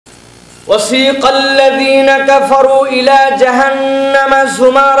ওয়াসিকাল্লাযীনা কাফারু ইলা জাহান্নামা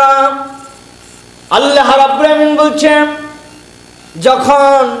যুমারা। আল্লাহ রাব্বুল আমিন বলছেন,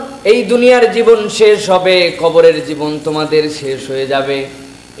 যখন এই দুনিয়ার জীবন শেষ হবে, কবরের জীবন তোমাদের শেষ হয়ে যাবে,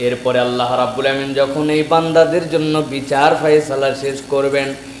 এরপরে আল্লাহ রাব্বুল আমিন যখন এই বান্দাদের জন্য বিচার ফয়সালা শেষ করবেন,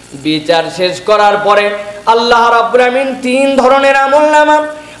 বিচার শেষ করার পরে আল্লাহ রাব্বুল আমিন 3 ধরনের আমলনামা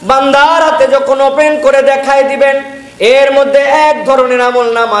বান্দার হাতে যখন ওপেন করে দেখায় দিবেন, এর মধ্যে এক ধরনের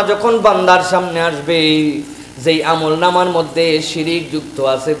আমলনামা যখন বান্দার সামনে আসবে, যেই আমলনামার মধ্যে শিরিক যুক্ত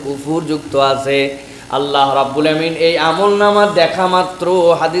আছে, কুফর যুক্ত আছে, আল্লাহ রাব্বুল আমিন এই আমলনামা দেখা মাত্র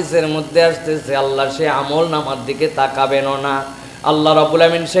হাদিসের মধ্যে আসতেছে আল্লাহ সেই আমলনামার দিকে তাকাবেন না। আল্লাহ রাব্বুল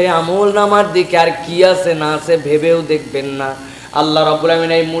আমিন সেই আমলনামার দিকে আর কি আছে না আছে ভেবেও দেখবেন না। আল্লাহ রাব্বুল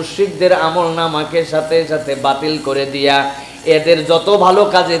আমিন এই মুশরিকদের আমলনামাকে সাথে সাথে বাতিল করে দিয়া এদের যত ভালো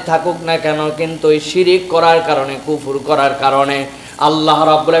কাজে থাকুক না কেন, কিন্তু ওই শিরিক করার কারণে, কুফর করার কারণে আল্লাহ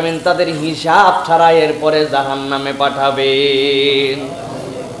রাব্বুল আমিন তাদের হিসাব ছাড়া এরপরে জাহান্নামে পাঠাবেন।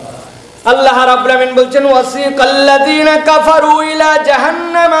 আল্লাহ রাব্বুল আমিন বলছেন, ওয়াসিকাল্লাযীনা কাফারু ইলা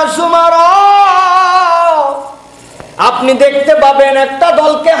জাহান্নামা যুমারা। আপনি দেখতে পাবেন একটা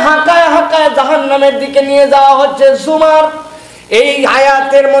দলকে হাঁকায় হাঁকায় জাহান্নামের দিকে নিয়ে যাওয়া হচ্ছে। জুমার, এই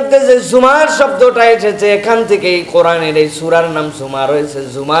আয়াতের মধ্যে যে জুমার শব্দটা এসেছে, এখান থেকে এই কোরআনের এই সূরার নাম জুমার হয়েছে।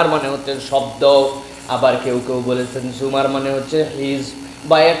 জুমার মানে হচ্ছে শব্দ, আবার কেউ কেউ বলেছেন জুমার মানে হচ্ছে হিজ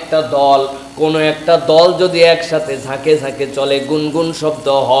বা একটা দল। কোনো একটা দল যদি একসাথে ঝাঁকে ঝাঁকে চলে, গুনগুন শব্দ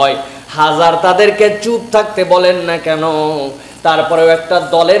হয়, হাজার তাদেরকে চুপ থাকতে বলেন না কেন, তারপরেও একটা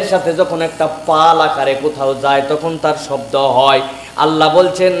দলের সাথে যখন একটা পাল আকারে কোথাও যায় তখন তার শব্দ হয়। আল্লাহ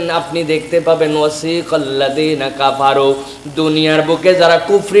বলছেন আপনি দেখতে পাবেন, ওয়াসিকাল্লাযীনা কাফারু, দুনিয়ার বুকে যারা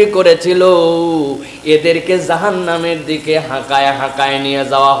কুফরি করেছিল এদেরকে জাহান্নামের দিকে হাঁকায় হাঁকায় নিয়ে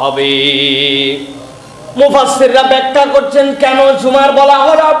যাওয়া হবে। মুফাসসিররা ব্যাখ্যা করছেন কেন জুমার বলা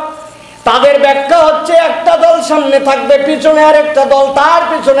হলো। তাদের ব্যাখ্যা হচ্ছে, একটা দল সামনে থাকবে, পিছনে আরেকটা দল, তার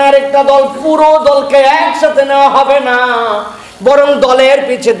পিছনে আরেকটা দল, পুরো দলকে একসাথে নেওয়া হবে না, বরং দলের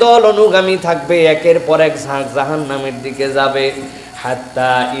পিছে দল অনুগামী থাকবে, একের পর এক ঝাঁক জাহান্নামের দিকে যাবে।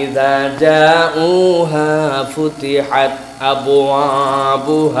 হাত্তা ইযা জাউহা ফুতিহাত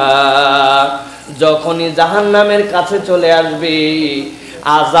আবওয়াবুহা, যখনই জাহান্নামের কাছে চলে আসবে,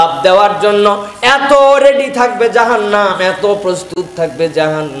 আযাব দেওয়ার জন্য এত রেডি থাকবে জাহান্নাম, এত প্রস্তুত থাকবে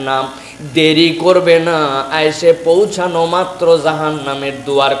জাহান্নাম, দেরি করবে না, এসে পৌঁছানো মাত্র জাহান্নামের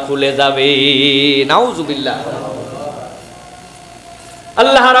দুয়ার খুলে যাবে। নাউজুবিল্লাহ।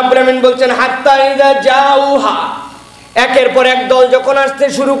 আল্লাহ রাব্বুল আমিন বলছেন, হাত্তা ইযা জাউহা, একের পর এক দল যখন আসতে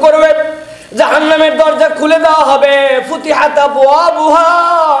শুরু করবে, জাহান্নামের দরজা খুলে দেওয়া হবে। ফুতিহাত আবওয়াবুহা,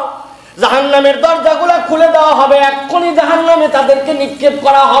 জাহান্নামের দরজাগুলো খুলে দেওয়া হবে, এক্ষুনি জাহান্নামে তাদেরকে নিক্ষেপ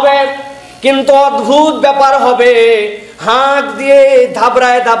করা হবে। কিন্তু অদ্ভুত ব্যাপার হবে, হাত দিয়ে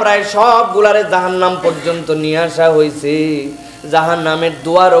ধাবড়ায় ধাবড়ায় সবগুলারে জাহান্নাম পর্যন্ত নিয়ে আসা হয়েছে, জাহান্নামের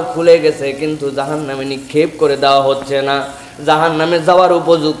দুয়ারও খুলে গেছে, কিন্তু জাহান্নামে নিক্ষেপ করে দেওয়া হচ্ছে না। জাহান্নামে যাওয়ার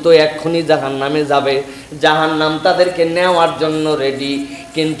উপযুক্ত, এক্ষুনি জাহান্নামে যাবে, জাহান্নাম তাদেরকে নেওয়ার জন্য রেডি।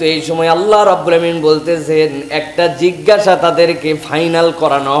 কিন্তু এই সময় আল্লাহ রাব্বুল আমিন বলতেছেন, একটা জিজ্ঞাসা তাদেরকে ফাইনাল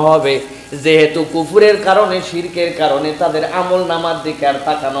করানো হবে, যেহেতু কুফরের কারণে, শিরকের কারণে তাদের আমলনামার দিকে আর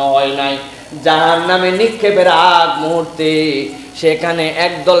তাকানো হয় নাই। জাহান্নামে নিক্ষেপের আগ মুহূর্তে সেখানে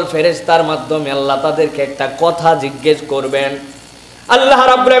একদল ফেরেশতার মাধ্যমে আল্লাহ তাদেরকে একটা কথা জিজ্ঞেস করবেন। আল্লাহ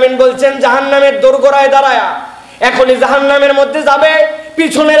রাব্বুল আমিন বলছেন, জাহান্নামের দোরগোড়ায় দাঁড়ায়া এখনই জাহান্নামের মধ্যে যাবে,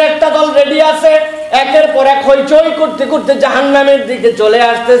 পিছনের একটা দল রেডি আছে, একের পর এক হইচই করতে করতে জাহান্নামের দিকে চলে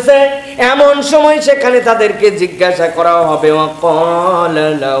আসতেছে। এমন সময় সেখানে তাদেরকে জিজ্ঞাসা করা হবে, ওয়াকালা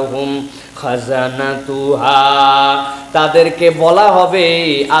লাহুম খাজানাতুহা, তাদেরকে বলা হবে,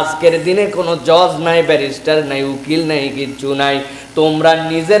 আজকের দিনে কোনো জজ নাই, ব্যারিস্টার নাই, উকিল নাই, কিচ্ছু নাই, তোমরা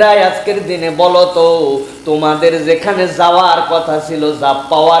নিজেরাই আজকের দিনে বলো তো, তোমাদের যেখানে যাওয়ার কথা ছিল, যা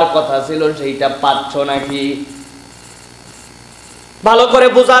পাওয়ার কথা ছিল, সেইটা পাচ্ছ নাকি? ভালো করে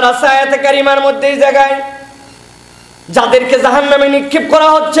বোঝার আছে আয়াতে কারিমার মধ্যে এই জায়গায় যাদেরকে জাহান্নামে নিক্ষেপ করা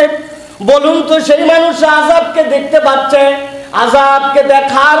হচ্ছে, বলুন তো সেই মানুষ আযাবকে দেখতে পাচ্ছে, আযাবকে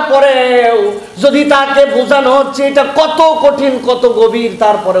দেখার পরেও যদি তাকে বোঝানো হচ্ছে এটা কত কঠিন, কত গভীর,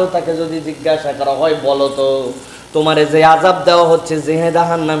 তারপরেও তাকে যদি জিজ্ঞাসা করা হয়, বলো তো তোমারে যে আযাব দেওয়া হচ্ছে, যে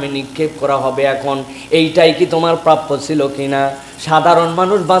জাহান্নামে নিক্ষেপ করা হবে, এখন এইটাই কি তোমার প্রাপ্য ছিল কিনা? সাধারণ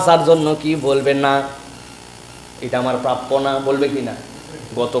মানুষ বাঁচার জন্য কি বলবে? না, এটা আমার প্রাপ্য না, বলবে কিনা?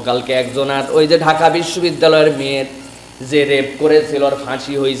 গতকালকে একজনের, ওই যে ঢাকা বিশ্ববিদ্যালয়ের মেয়ের যে রেপ করেছিল, ওর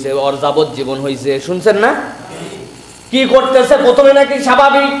ফাঁসি হয়েছে, ওর যাবজ্জীবন হয়েছে, শুনছেন না? কি করতেছে? প্রথমে নাকি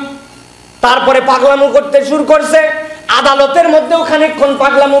স্বাভাবিক, তারপরে পাগলামো করতে শুরু করছে, আদালতের মধ্যেও খানিকক্ষণ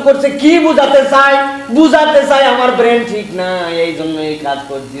পাগলামো করছে। কি বুঝাতে চায়? বুঝাতে চায় আমার ব্রেন ঠিক নাই, এই জন্য এই কাজ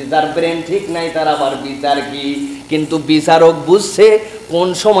করছি। যার ব্রেন ঠিক নাই তার আবার বিচার কি? কিন্তু বিচারক বুঝছে কোন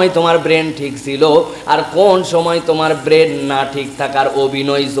সময় তোমার ব্রেন ঠিক ছিল আর কোন সময় তোমার ব্রেন না ঠিক থাকার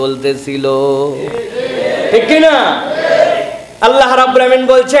অভিনয় চলতেছিল, ঠিক কিনা? আল্লাহ রাব্বুল আমিন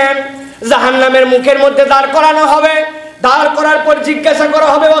বলছেন জাহান্নামের মুখের মধ্যে দাঁড় করানো হবে। দাঁড় করার পর জিজ্ঞাসা করা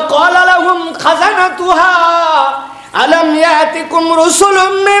হবে, ওয়া ক্বালা লাহুম খাজানাতুহা আলাম ইয়াতিকুম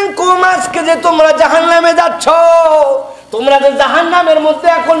রুসুলুম মিনকুম। আজকে যে তোমরা জাহান্নামে যাচ্ছ, তোমরা যে জাহান্নামের মধ্যে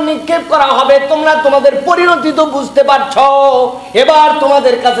এখন নিক্ষেপ করা হবে, তোমরা তোমাদের পরিণতি তো বুঝতে পারছো। এবার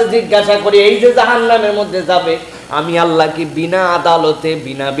তোমাদের কাছে জিজ্ঞাসা করি, এই যে জাহান্নামের মধ্যে যাবে, আমি আল্লাহ কি বিনা আদালতে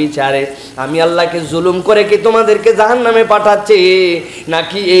বিনা বিচারে আমি আল্লাহকে জুলুম করে কি তোমাদেরকে জাহান্নামে পাঠাচ্ছি,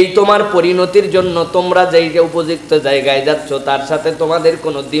 নাকি এই তোমার পরিণতির জন্য তোমরা যেই উপযুক্ত জায়গায় যাচ্ছ তার সাথে তোমাদের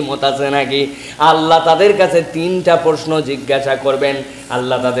কোনো দ্বিমত আছে নাকি? আল্লাহ তাদের কাছে 3টা প্রশ্ন জিজ্ঞাসা করবেন।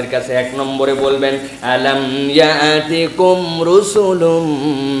 আল্লাহ তাদের কাছে 1 নম্বরে বলবেন, আলাম ইয়াতিকুম রুসুলুম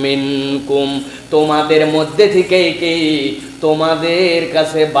মিনকুম, তোমাদের মধ্যে থেকে কি তোমাদের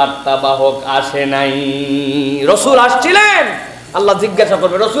কাছে বার্তাবাহক আসে নাই? রসুল আসছিলেন? আল্লাহ জিজ্ঞাসা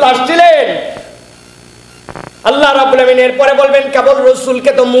করবে, রসুল আসছিলেন? আল্লাহ রাব্বুল আমিন এরপরে বলবেন, কেবল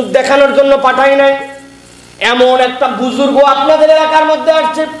রসুলকে তো মুখ দেখানোর জন্য পাঠাই নাই। এমন একটা বুজুর্গ আপনাদের এলাকার মধ্যে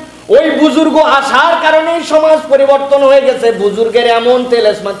আসছে, ওই বুজুর্গ আসার কারণেই সমাজ পরিবর্তন হয়ে গেছে। বুজুর্গের এমন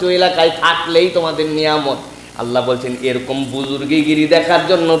তেলেসমাতি ওই এলাকায় থাকলেই তোমাদের নিয়ামত। আল্লাহ বলছেন এরকম বুজুর্গিগিরি দেখার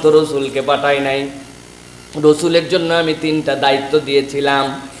জন্য তো রসুলকে পাঠাই নাই। রসুলের জন্য আমি 3টা দায়িত্ব দিয়েছিলাম।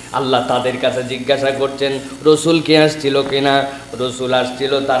 আল্লাহ তাদের কাছে জিজ্ঞাসা করছেন রসুল কি আসছিল কিনা? রসুল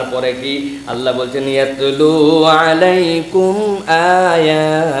আসছিল। তারপরে কি? আল্লাহ বলছেন ইয়াতলু আলাইকুম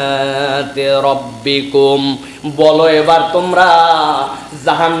আয়াতি রাব্বিকুম। বলো এবার তোমরা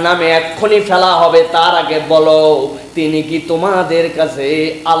জাহান্নামে এক্ষুনি ফেলা হবে তার আগে বলো তিনি কি তোমাদের কাছে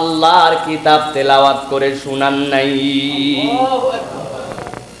আল্লাহর কিতাব তেলাওয়াত করে শুনান নাই?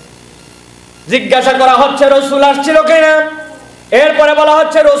 জিজ্ঞাসা করা হচ্ছে রসুল আসছিল কিনা। এরপরে বলা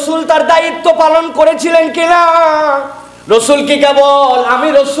হচ্ছে রসুল তার দায়িত্ব পালন করেছিলেন কিনা। রসুল কি কেবল আমি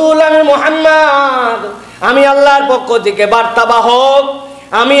রসুল, আমি মোহাম্মদ, আমি আল্লাহর পক্ষ থেকে বার্তাবাহক,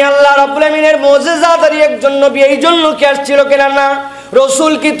 আমি আল্লাহ রাব্বুল আমিনের মুজিজাদারি একজন নবী, এই জন্য কি আসছিল কিনা? না,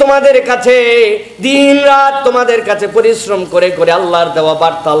 রসুল কি তোমাদের কাছে দিন রাত তোমাদের কাছে পরিশ্রম করে করে আল্লাহর দেওয়া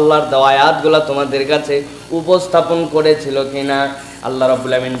বার্তা, আল্লাহর দেওয়া আয়াতগুলো তোমাদের কাছে উপস্থাপন করেছিল কিনা? আল্লাহ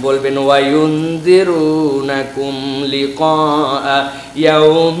রাব্বুল আমিন বলবেন ওয়ায়ুনযিরুনাকুম লিকা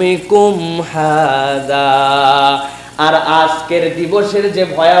ইয়াউমিকুম হাযা। আর আজকের দিবসের যে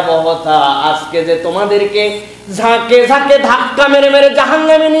ভয়াবহতা, আজকে যে তোমাদেরকে ঝাঁকে ঝাঁকে ধাক্কা মেরে মেরে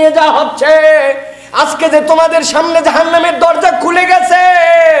জাহান্নামে নিয়ে যাওয়া হচ্ছে, আজকে যে তোমাদের সামনে জাহান্নামের দরজা খুলে গেছে,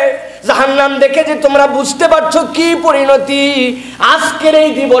 জাহান্নাম দেখে যে তোমরা বুঝতে পারছো কি পরিণতি, আজকের এই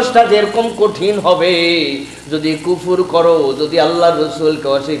দিবসটা যেরকম কঠিন হবে যদি কুফর করো, যদি আল্লাহর রসুলকে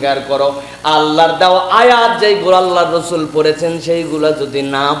অস্বীকার করো, আল্লাহর দেওয়া আয়াত যেইগুলো আল্লাহর রসুল পড়েছেন সেইগুলো যদি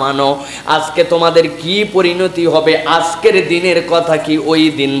না মানো, আজকে তোমাদের কি পরিণতি হবে। আজকের দিনের কথা কি ওই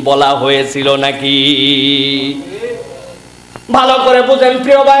দিন বলা হয়েছিল নাকি? ভালো করে বুঝেন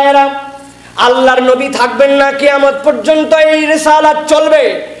প্রিয় ভাইয়েরা, আল্লাহর নবী থাকবেন না কিয়ামত পর্যন্ত, এই রিসালাত চলবে।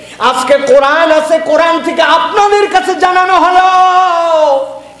 আজকে কোরআন আছে, কোরআন থেকে আপনাদের কাছে জানানো হলো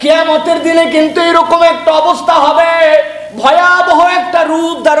কিয়ামতের দিনে কিন্তু এরকম একটা অবস্থা হবে, ভয়াবহ একটা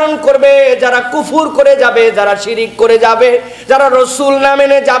রূপ ধারণ করবে। যারা কুফর করে যাবে, যারা শিরিক করে যাবে, যারা রসুল না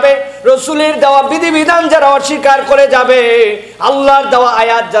মেনে যাবে, রসুলের দেওয়া বিধিবিধান যারা অস্বীকার করে যাবে, আল্লাহর দেওয়া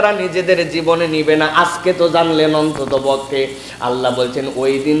আয়াত যারা নিজেদের জীবনে নিবে না, আজকে তো জানলেন অন্তত পক্ষে। আল্লাহ বলছেন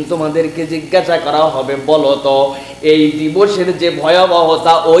ওই দিন তোমাদেরকে জিজ্ঞাসা করা হবে, বলো তো এই দিবসের যে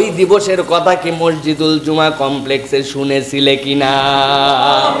ভয়াবহতা, ওই দিবসের কথা কি মসজিদুল জুমা কমপ্লেক্সে শুনেছিলে কিনা?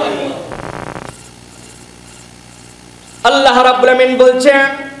 আল্লাহ রাব্বুল আমিন বলছেন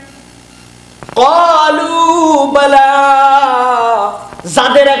ক্বালু বালা।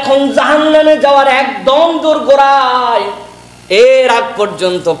 যাদের এখন জাহান্নামে যাওয়ার একদম দোরগোড়ায়, এর আগ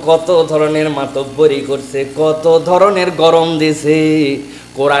পর্যন্ত কত ধরনের মাতব্বরি করছে, কত ধরনের গরম দিছে।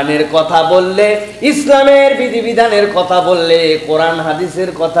 কোরআনের কথা বললে, ইসলামের বিধিবিধানের কথা বললে, কোরআন হাদিসের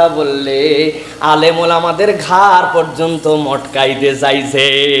কথা বললে আলেম ওলামাদের ঘাড় পর্যন্ত মটকাইতে চাইছে।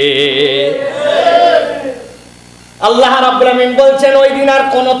 আল্লাহ রাব্বুল আমিন বলছেন ওই দিন আর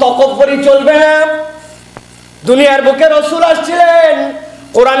কোনো তকব্বরি চলবে না। দুনিয়ার বুকে রসুল আসছিলেন,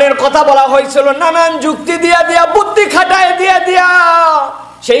 কোরআনের কথা বলা হয়েছিল নানান যুক্তি দিয়া দিয়া, বুদ্ধি খাটায় দিয়া দিয়া,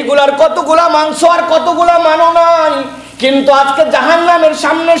 সেইগুলার কতগুলা মাংস আর কতগুলা মানো নাই। কিন্তু আজকে জাহান্নামের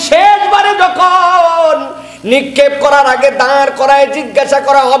সামনে শেষবারে যখন নিক্ষেপ করার আগে দাঁড় করায় জিজ্ঞাসা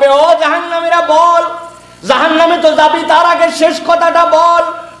করা হবে, ও জাহান্নামীরা বল জাহান্নামে তো যাবি, তার আগে শেষ কথাটা বল,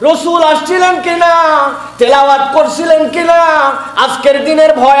 রসুল আসছিলেন কিনা, তেলাওয়াত করছিলেন কিনা, আজকের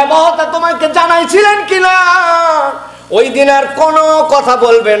দিনের ভয়াবহতা তোমাকে জানাইছিলেন কিনা। ওই দিন আর কোনো কথা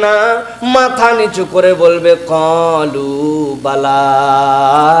বলবে না, মাথা নিচু করে বলবে কলু বালা।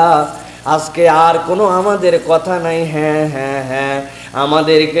 আজকে আর কোনো আমাদের কথা নাই, হ্যাঁ হ্যাঁ হ্যাঁ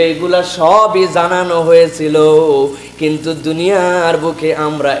আমাদেরকে এগুলা সবই জানানো হয়েছিল, কিন্তু দুনিয়ার বুকে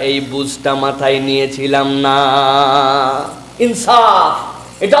আমরা এই বুঝটা মাথায় নিয়েছিলাম না। ইনসাফ,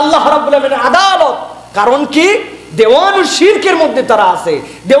 এটা আল্লাহ রাব্বুল আলামিনের আদালত। কারণ কি, দেওয়ানুল শিরকের মধ্যে তারা আছে,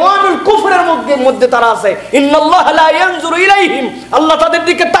 দেওয়ানুল কুফরের মধ্যে তারা আছে। ইন্নাল্লাহ লা ইয়ানজুরু ইলাইহিম, আল্লাহ তাদের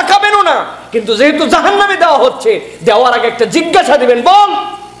দিকে তাকাবেনও না। কিন্তু যেহেতু জাহান্নামে দেওয়া হচ্ছে, দেওয়ার আগে একটা জিজ্ঞাসা দিবেন, বল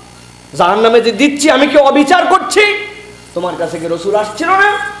জাহান্নামে যে দিচ্ছি আমি কি অবিচার করছি? তোমার কাছে কি রসুল আসছিল না?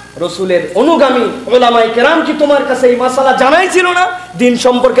 রসুলের অনুগামী উলামায়ে কেরাম কি তোমার কাছে এই মাসালা জানাইছিল না? দিন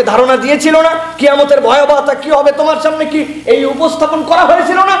সম্পর্কে ধারণা দিয়েছিল না? কিয়ামতের ভয়াবহতা কি হবে তোমার সামনে কি এই উপস্থাপন করা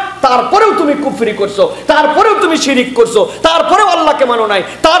হয়েছিল না? তারপরেও তুমি কুফরি করছো, তারপরেও তুমি শিরিক করছো, তারপরেও আল্লাহকে মানো নাই,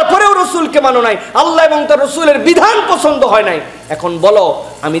 তারপরেও রসুলকে মানো নাই, আল্লাহ এবং তার রসুলের বিধান পছন্দ হয় নাই। এখন বলো,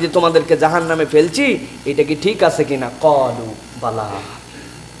 আমি যে তোমাদেরকে জাহান্নামে ফেলছি এটা কি ঠিক আছে কিনা? ক্বালু বালা।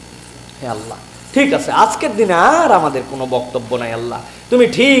 হে আল্লাহ, ঠিক আছে, আজকের দিনে আর আমাদের কোনো বক্তব্য নাই, আল্লাহ তুমি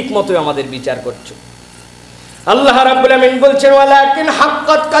ঠিক মতোই আমাদের বিচার করছো। আল্লাহ রাব্বুল আমিন বলছেন ওয়ালাকিন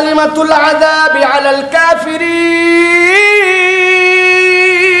হাক্কাত কালিমাতুল আযাবি আলাল কাফিরিন।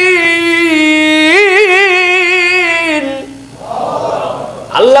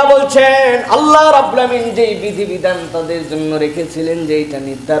 আল্লাহ বলছেন, আল্লাহ রাব্বুল আমিন যেই বিধিবিধান তাদের জন্য রেখেছিলেন, যেইটা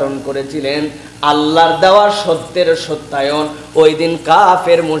নির্ধারণ করেছিলেন, আল্লাহর দেওয়া সত্যের সত্যায়ন ওই দিন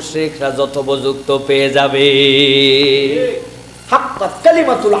কাফের মুশরিকরা যথোপযুক্ত পেয়ে যাবে। হাক্কাত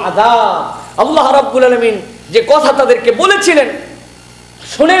কালিমাতুল আযাব, আল্লাহ রাব্বুল আলামিন যে কথা তাদেরকে বলেছিলেন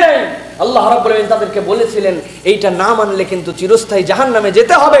শুনে নাই। আল্লাহ রাব্বুল আলামিন তাদেরকে বলেছিলেন এইটা না মানলে কিন্তু চিরস্থায়ী জাহান্নামে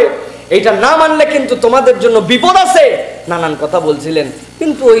যেতে হবে, এইটা না মানলে কিন্তু তোমাদের জন্য বিপদ আছে, নানান কথা বলছিলেন,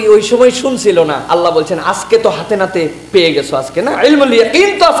 কিন্তু ওই সময় শুনছিল না। আল্লাহ বলছেন আজকে তো হাতে নাতে পেয়ে গেছো, আজকে না ইলমুল ইয়াকিন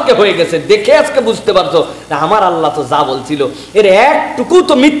তো আজকে হয়ে গেছে, দেখে আজকে বুঝতে পারছো আমার আল্লাহ তো যা বলছিল এর একটুকু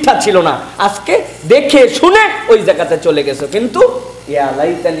তো মিথ্যা ছিল না, আজকে দেখে শুনে ওই জায়গাতে চলে গেছো। কিন্তু ইয়া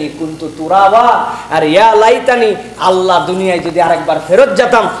লাইতানি কুনতু তুরাবা, আর ইয়া লাইতানি, আল্লাহ দুনিয়ায় যদি আরেকবার ফেরত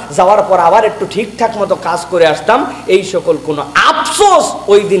যেতাম, যাওয়ার পর আবার একটু ঠিকঠাক মতো কাজ করে আসতাম, এই সকল কোনো আফসোস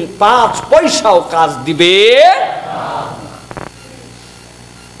ওই দিন 5 পয়সাও কাজ দিবে।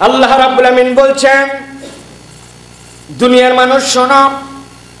 আল্লাহ রাব্বুল আমিন বলছেন, দুনিয়ার মানুষ শোনো,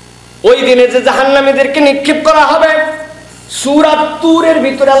 ওই দিনে যে জাহান্নামীদেরকে নিক্ষেপ করা হবে, সূরা তুরের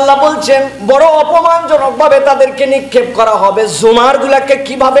ভিতরে আল্লাহ বলছেন বড় অপমানজনক ভাবে তাদেরকে নিক্ষেপ করা হবে। জুমার গুলাকে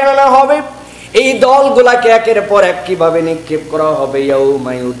কিভাবে আনা হবে, এই দলগুলাকে একের পর এক কিভাবে নিক্ষেপ করা হবে।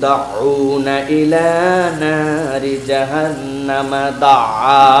 ইয়াউমা ইউদাউনা ইলা নারি জাহান্নাম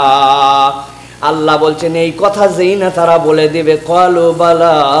দাআ। আল্লাহ বলছেন এই কথা যেই না তারা বলে দিবে ক্বালু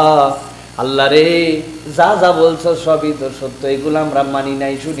বালা, আল্লাহ রে যা যা বলছো সবই তো সত্য, এগুলো আমরা মানি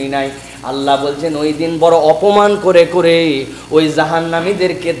নাই, শুনি নাই। আল্লাহ বলছেন ওই দিন বড় অপমান করে করে ওই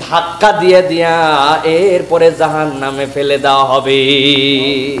জাহান্নামীদেরকে ধাক্কা দিয়ে দিয়া এরপরে জাহান্নামে ফেলে দেওয়া হবে।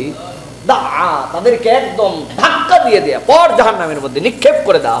 তাদেরকে একদম ধাক্কা দিয়ে দেয়া পর জাহান্নামের মধ্যে নিক্ষেপ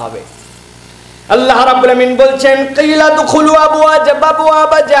করে দেওয়া হবে। আল্লাহ রাব্বুল আমিন বলছেন কিলা দুখুলু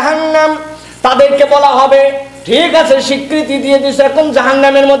আবওয়াবা জাহান্নাম, তাদেরকে বলা হবে ঠিক আছে স্বীকৃতি দিয়ে দিছে, এখন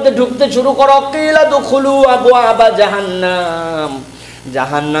জাহান্নামের মধ্যে ঢুকতে শুরু করো। কিলা দুখুলু আবওয়াবা জাহান্নাম,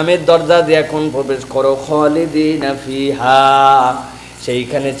 জাহান্নামের দরজা দিয়ে এখন প্রবেশ করো। খালিদিনা ফিহা,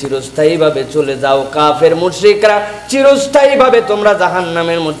 সেইখানে চিরস্থায়ীভাবে চলে যাও। কাফের মুশরিকরা চিরস্থায়ীভাবে তোমরা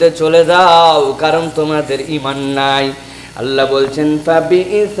জাহান্নামের মধ্যে চলে যাও, কারণ তোমাদের ঈমান নাই। আল্লাহ বলছেন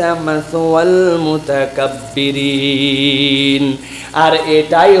ফাবিইসা মাসওয়াল মুতাকাব্বিরিন, আর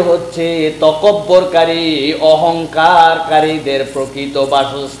এটাই হচ্ছে তকব্বরকারী অহংকারকারীদের প্রকৃত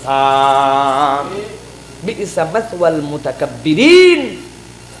বাসস্থান। বিইসা মাসওয়াল মুতাকাব্বিরিন,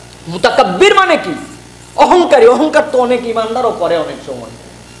 মুতাকাব্বির মানে কি? অহংকারী। অহংকার তো অনেক ইমানদারও করে, অনেক সময়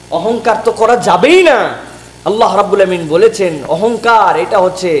অহংকার তো করা যাবেই না। আল্লাহ রাব্বুল আমিন বলেছেন অহংকার এটা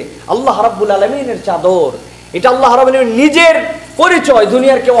হচ্ছে আল্লাহ রাব্বুল আলামিনের চাদর, এটা আল্লাহ রাব্বুল আলামিন নিজের পরিচয়।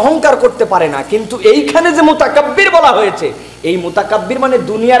 দুনিয়ার কেউ অহংকার করতে পারে না, কিন্তু এইখানে যে মুতাকাব্বির বলা হয়েছে, এই মুতাকাব্বির মানে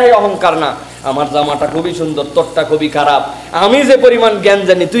দুনিয়ার এই অহংকার না। আমার জামাটা খুবই সুন্দর, তোরটা খুবই খারাপ, আমি যে পরিমাণ জ্ঞান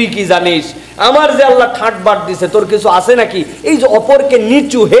জানি তুই কি জানিস, আমার যে আল্লাহ ঠাট বাট দিছে তোর কিছু আছে নাকি, এই যে অপরকে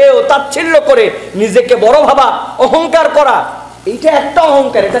নিচু হেয় তাচ্ছিল্য করে নিজেকে বড় ভাবা, অহংকার করা, এইটা একটা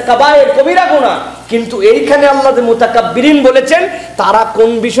অহংকার, এটা কাবায়ের কবিরা গুনাহ। কিন্তু এইখানে আল্লাহ যে মুতাকাব্বিরিন বলেছেন, তারা কোন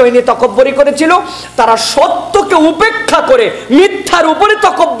বিষয় নিয়ে তাকাব্বুরি করেছিল? তারা সত্যকে উপেক্ষা করে মিথ্যার উপরে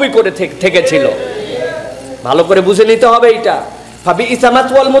তাকাব্বুরি করে থেকেছিল। ভালো করে বুঝে নিতে হবে এটা। ফাবিইসা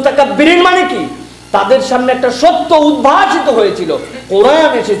মাসওয়াল মুতাকাব্বিরিন মানে কি? তাদের সামনে একটা সত্য উদ্ভাসিত হয়েছিল,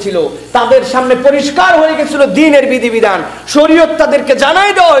 কোরআন এসেছিল, তাদের সামনে পরিষ্কার হয়ে গেছিল দ্বীনের বিধিবিধান, শরীয়ত তাদেরকে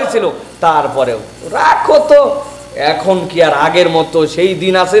জানাই দেওয়া হয়েছিল। তারপরেও রাখো তো, এখন কি আর আগের মতো সেই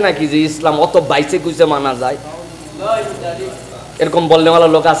দিন আছে নাকি যে ইসলাম অত বাইসে কুইসে মানা যায়? এরকম বলনেওয়ালা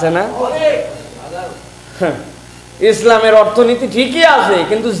লোক আছে না? ইসলামের অর্থনীতি ঠিকই আছে,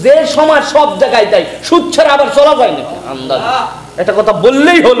 কিন্তু যে সমাজ সব জায়গায় তাই সুদ ছাড়া আবার চলা যায় না আন্দাজ, একটা কথা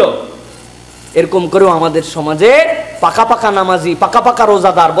বললেই হলো। এরকম করেও আমাদের সমাজে পাকা পাকা নামাজি, পাকা পাকা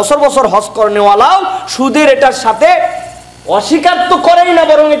রোজাদার, বছর বছর হজ করনেওয়ালাও সুদের এটার সাথে অস্বীকার তো করেই না,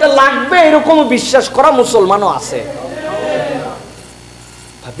 বরং এটা লাগবে এরকম বিশ্বাস করা মুসলমানও আছে।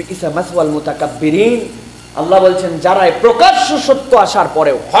 আল্লাহ বলছেন যারা প্রকাশ্য সত্য আসার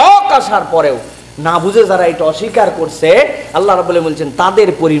পরেও, হক আসার পরেও না বুঝে যারা এটা অস্বীকার করছে, আল্লাহ রাব্বুল আলামিন বলছেন তাদের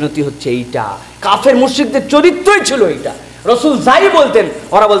পরিণতি হচ্ছে এইটা। কাফের মুশরিকদের চরিত্রই ছিল এইটা। রাসূল যাই বলতেন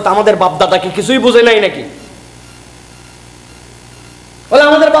ওরা বলতো আমাদের বাপদাদা কি কিছুই বুঝে নাই নাকি? বলে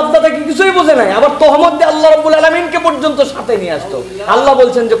আমাদের বাপদাদা কি কিছুই বুঝে নাই। আবার তহমত দিয়ে আল্লাহ রাব্বুল আলামিনকে পর্যন্ত সাথে নিয়ে আসতো। আল্লাহ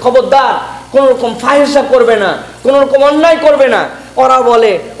বলছেন যে খবরদার কোন রকম ফাহিশা করবে না, কোন রকম অন্যায় করবে না। ওরা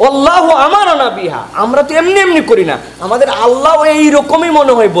বলে আল্লাহু আমারানা বিহা, আমরা তো এমনি এমনি করি না, আমাদের আল্লাহ এই রকমই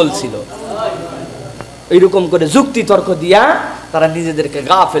মনে হয় বলছিল। এইরকম করে যুক্তি তর্ক দিয়া তারা নিজেদেরকে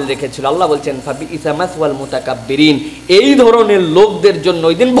গাফেল রেখেছিল। আল্লাহ বলছেন ফাবিইসা মাসওয়াল মুতাকাব্বিরিন, এই ধরনের লোকদের জন্য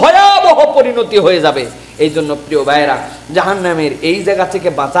ওই দিন ভয়াবহ পরিণতি হয়ে যাবে। এই জন্য প্রিয় ভাইয়েরা, জাহান্নামের এই জায়গা থেকে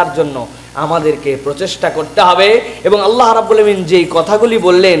বাঁচার জন্য আমাদেরকে প্রচেষ্টা করতে হবে, এবং আল্লাহ রাব্বুল আলামিন যেই কথাগুলি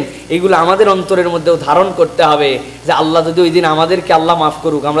বললেন এগুলো আমাদের অন্তরের মধ্যেও ধারণ করতে হবে যে আল্লাহ যদি ওই দিন আমাদেরকে আল্লাহ মাফ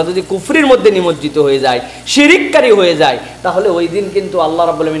করুক, আমরা যদি কুফরির মধ্যে নিমজ্জিত হয়ে যাই, শিরিককারী হয়ে যাই, তাহলে ওই দিন কিন্তু আল্লাহ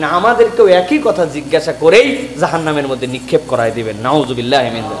রাব্বুল আলামিন আমাদেরকেও একই কথা জিজ্ঞাসা করেই জাহান্নামের মধ্যে নিক্ষেপ করায় দিবেন। নাউযুবিল্লাহি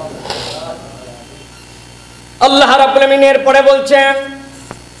মিন যালিক। আল্লাহ রাব্বুল আলামিন এরপরে বলছেন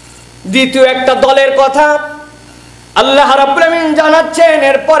দ্বিতীয় একটা দলের কথা। আল্লাহ রাব্বুল আমিন জানাচ্ছেন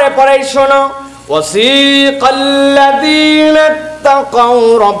এরপরে পরেই শোনো, ওয়াসিকাল্লাযীনা তাকাউ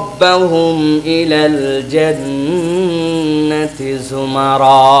রাব্বাহুম ইলাল জান্নাতি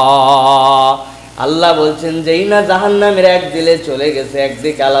যুমারা। আল্লাহ বলছেন যেই না জাহান্নামের এক দিলে চলে গেছে,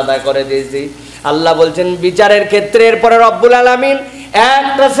 একদিকে আলাদা করে দিয়েছি। আল্লাহ বলছেন বিচারের ক্ষেত্রে এরপরে রব্বুল আলামিন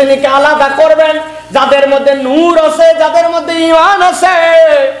একটা শ্রেণীকে আলাদা করবেন, যাদের মধ্যে নূর আছে, যাদের মধ্যে ঈমান আছে,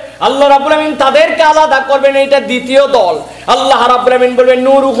 আল্লাহ রাব্বুল আমিন তাদেরকে আলাদা করবেন। এটা দ্বিতীয় দল। আল্লাহ রাব্বুল আমিন বলবেন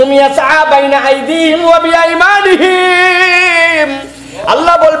নূরুহুম ইয়াসআ বাইনা আইদিহিম ওয়া বিআইমানিহিম।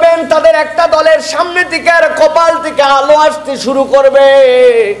 আল্লাহ বলবেন তাদের একটা দলের সামনে থেকে আর কপাল থেকে আলো আসতে শুরু করবে।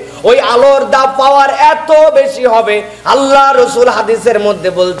 ওই আলোর দাব পাওয়ার এত বেশি হবে, আল্লাহ রাসূল হাদিসের মধ্যে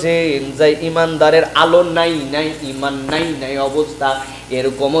বলছেন যে ইমানদারের আলো নাই নাই, ঈমান নাই নাই অবস্থা,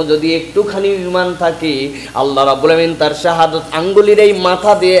 এরকমও যদি একটুখানি ঈমান থাকে, আল্লাহ রাব্বুল আমিন তার শাহাদাত আঙ্গুলের এই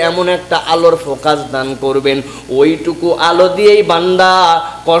মাথা দিয়ে এমন একটা আলোর ফোকাস দান করবেন, ওইটুকু আলো দিয়েই বান্দা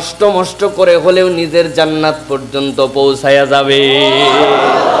কষ্ট মষ্ট করে হলেও নিজের জান্নাত পর্যন্ত পৌঁছায়া যাবে।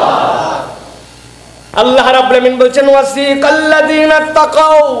 আল্লাহ রাব্বুল আমিন বলছেন ওয়াসিকাল্লাযীনা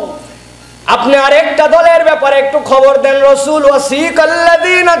তাকাউ। আপনি আরেকটা দলের ব্যাপারে একটু খবর দেন রাসূল।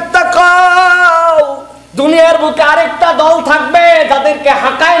 ওয়াসিকাল্লাযীনা তাকাউ, দুনিয়ার বুকে আরেকটা দল থাকবে যাদেরকে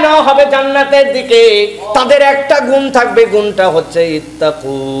হাঁকায় নেওয়া হবে জান্নাতের দিকে। তাদের একটা গুণ থাকবে, গুণটা হচ্ছে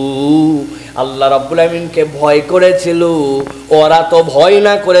ইত্তাকু, আল্লাহ রাব্বুল আমিনকে ভয় করেছিল। ওরা তো ভয়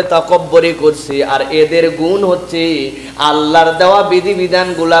না করে তাকব্বরি করছে, আর এদের গুণ হচ্ছে আল্লাহর দেওয়া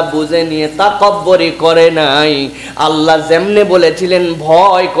বিধিবিধানগুলা বুঝে নিয়ে তাকব্বরি করে নাই। আল্লাহ যেমনে বলেছিলেন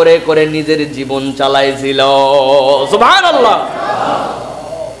ভয় করে করে নিজের জীবন চালাইছিল। সুবহানাল্লাহ।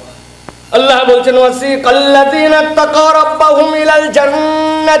 আল্লাহ বলছেন ওয়াসিকাল্লাযীনা তাকাউ রাব্বাহুম ইলাল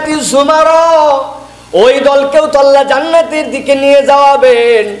জান্নাতি যুমারা। ওই দলকেও তো আল্লাহ জান্নাতের দিকে নিয়ে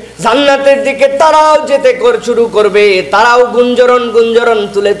যাওয়াবেন, জান্নাতের দিকে তারাও যেতে শুরু করবে, তারাও গুঞ্জরণ গুঞ্জরণ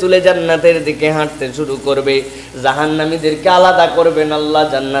তুলে তুলে জান্নাতের দিকে হাঁটতে শুরু করবে। জাহান্নামীদেরকে আলাদা করবেন আল্লাহ,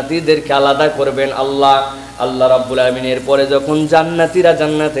 জান্নাতীদেরকে আলাদা করবেন আল্লাহ। আল্লাহ রাব্বুল আমিনের পরে যখন জান্নাতীরা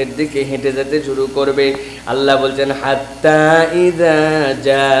জান্নাতের দিকে হেঁটে যেতে শুরু করবে, আল্লাহ বলছেন হাত্তা ইযা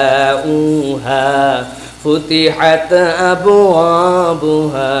জাউহা ফুতিহাত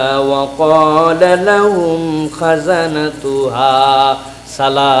আবওয়াবুহা ওয়া ক্বালা লাহুম খাজানাতুহা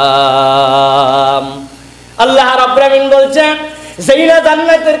সালাম। আল্লাহ রাব্বুল আমিন বলছেন যেইনা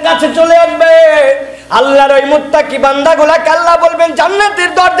জান্নাতের কাছে চলে আসবে, আল্লাহর ওই মুত্তাকি বান্দাগুলাকে আল্লাহ বলবেন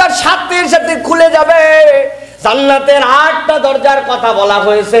জান্নাতের দরজার সাথে সাথে খুলে যাবে। জান্নাতের 8টা দরজার কথা বলা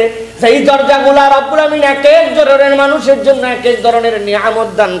হয়েছে, সেই দরজাগুলা রব্বুল আমিন এক এক ধরনের মানুষের জন্য এক এক ধরনের নিয়ামত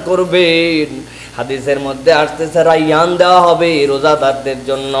দান করবেন। হাদিসের মধ্যে আসতেছে রায়্যান দেওয়া হবে রোজাদারদের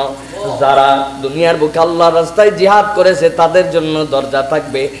জন্য, যারা দুনিয়ার বুকে আল্লাহর রাস্তায় জিহাদ করেছে তাদের জন্য দরজা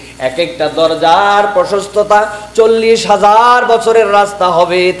থাকবে। এক একটা দরজার প্রশস্ততা 40,000 বছরের রাস্তা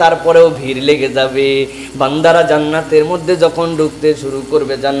হবে, তারপরেও ভিড় লেগে যাবে। বান্দারা জান্নাতের মধ্যে যখন ঢুকতে শুরু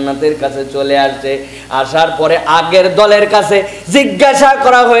করবে, জান্নাতের কাছে চলে আসছে, আসার পরে আগের দলের কাছে জিজ্ঞাসা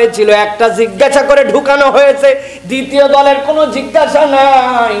করা হয়েছিল, একটা জিজ্ঞাসা করে ঢুকানো হয়েছে, দ্বিতীয় দলের কোনো জিজ্ঞাসা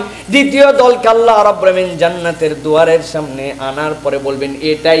নাই। দ্বিতীয় দলকে আল্লাহ রাব্বুল আলামিন জান্নাতের দুয়ারের সামনে আনার পরে বলবেন,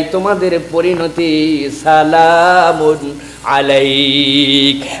 এটাই তোমাদের পরিণতি, সালামুন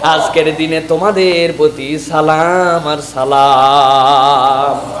আলাইক, আজকের দিনে তোমাদের প্রতি সালাম আর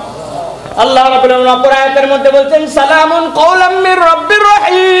সালাম। আল্লাহ রাব্বুল আলামিন অপর আয়াতের মধ্যে বলছেন, সালামুন কওলাম মির রাব্বির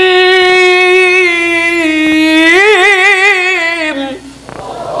রহিম।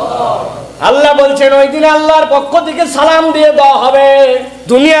 আল্লাহ বলছেন ওই দিন আল্লাহর পক্ষ থেকে সালাম দিয়ে দেওয়া হবে।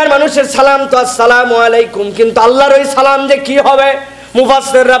 দুনিয়ার মানুষের সালাম তো আসসালামু আলাইকুম, কিন্তু আল্লাহর ওই সালাম যে কি হবে,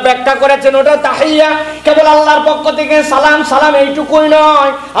 মুফাসসিররা ব্যাখ্যা করেছেন ওটা তাহিয়া, কেবল আল্লাহর পক্ষ থেকে সালাম, সালাম এইটুকুই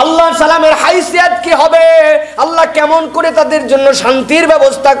নয়, আল্লাহর সালামের হাইসিয়াত কি হবে, আল্লাহ কেমন করে তাদের জন্য শান্তির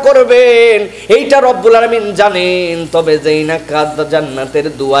ব্যবস্থা করবেন, এইটা রব্বুল আলামিন জানেন। তবে যেই না জান্নাতের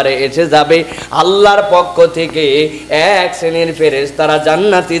দুয়ারে এসে যাবে, আল্লাহর পক্ষ থেকে এক শ্রেণীর ফেরেশতারা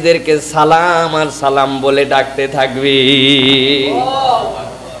জান্নাতীদেরকে সালাম আর সালাম বলে ডাকতে থাকবে,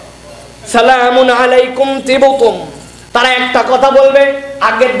 সালামুন আলাইকুম তিবতুম। তারা একটা কথা বলবে,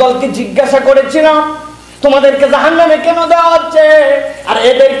 আগের দলকে জিজ্ঞাসা করেছিলাম তোমাদেরকে জাহান্নামে কেন দেওয়া হচ্ছে, আর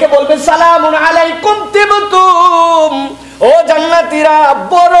এদেরকে বলবে সালামুন আলাইকুম তিবতুম, ও জান্নাতীরা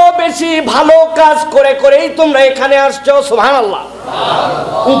বড় বেশি ভালো কাজ করে করেই তোমরা এখানে আসছো, সুবহানাল্লাহ,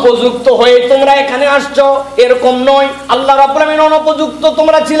 উপযুক্ত হয়ে তোমরা এখানে আসছো, এরকম নয়। আল্লাহ রাব্বুল আলামিন অনুপযুক্ত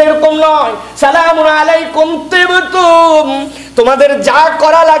তোমরা ছিলে, এরকম নয়। সালামুন আলাইকুম তিবতুম, তোমাদের যা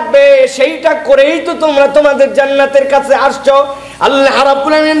করা লাগবে সেইটা করেই তো তোমরা তোমাদের জান্নাতের কাছে আসছো। আল্লাহ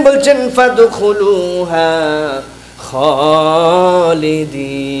রাব্বুল আলামিন বলছেন, ফাদখুলুহা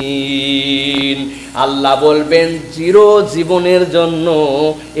খালিদিন, আল্লাহ বলবেন চিরজীবনের জন্য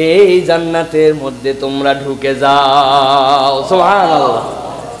এই জান্নাতের মধ্যে তোমরা ঢুকে যাও, সুবহানাল্লাহ।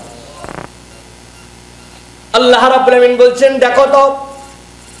 আল্লাহ রাব্বুল আলামিন বলছেন, দেখো তো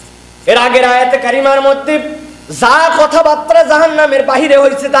এর আগের আয়াতে কারিমার মধ্যে যা কথাবার্তা জাহান্নামের বাহিরে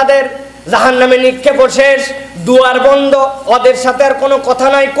হয়েছে, তাদের জাহান্নামে নিক্ষেপ শেষ, দুয়ার বন্ধ, ওদের সাথে আর কোনো কথা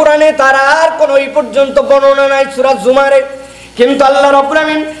নাই, কোরআনে তার আর কোনো এই পর্যন্ত বর্ণনা নাই সূরা জুমারে। কিন্তু আল্লাহ রাব্বুল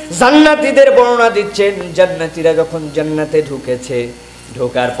আলামিন জান্নাতীদের বর্ণনা দিচ্ছেন, জান্নাতীরা যখন জান্নাতে ঢুকেছে,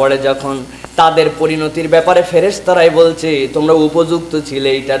 ঢোকার পরে যখন তাদের পরিণতির ব্যাপারে ফেরেশতারাই বলছে তোমরা উপযুক্ত ছিলে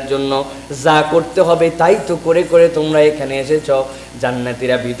এইটার জন্য, যা করতে হবে তাই তো করে করে তোমরা এখানে এসেছো।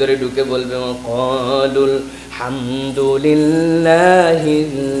 জান্নাতীরা ভিতরে ঢুকে বলবে, ক্বালুল হামদুলিল্লাহিল্লাযী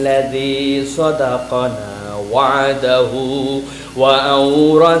সাদাকানা ওয়া'দাহু ওয়া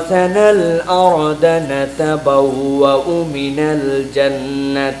আওরাসানাল আরদা নাতাবাওয়াউ মিনাল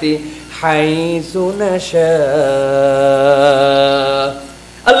জান্নাতি হাইসু নাশা।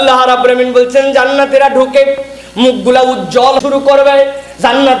 আল্লাহ রাব্বুল আলামিন বলছেন, জান্নাতীরা ঢুকে মুখগুলা উজ্জ্বল শুরু করবে।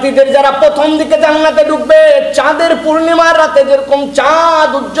 জান্নাতীদের যারা প্রথম দিকে জান্নাতে ঢুকবে, চাঁদের পূর্ণিমার রাতে যেরকম চাঁদ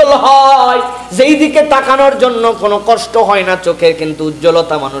উজ্জ্বল হয়, যেই দিকে তাকানোর জন্য কোনো কষ্ট হয় না চোখের, কিন্তু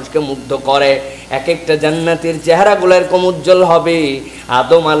উজ্জ্বলতা মানুষকে মুগ্ধ করে। এক একটা জান্নাতীর চেহারাগুলো এরকম উজ্জ্বল হবে।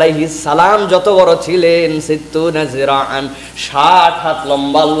 আদম আলাইহিস সালাম যত বড় ছিলেন, 60 জিরাআন, 60 হাত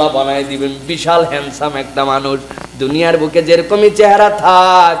লম্বা আল্লাহ বানায় দিবেন, বিশাল হ্যান্ডসাম একটা মানুষ। দুনিয়ার বুকে যেরকমই চেহারা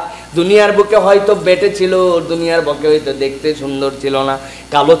থাক, দুনিয়ার বুকে হয়তো বেটে ছিল, দুনিয়ার বুকে হয়তো দেখতে সুন্দর ছিল না,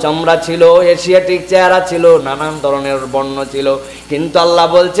 কালো চামড়া ছিল, এশিয়াটিক চেহারা ছিল, নানান ধরনের বর্ণ ছিল, কিন্তু আল্লাহ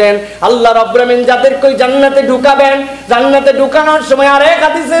বলছেন, আল্লাহ রাব্বুল আলামিন যাদেরকে জান্নাতে ঢুকাবেন, জান্নাতে ঢুকানোর সময় আরেক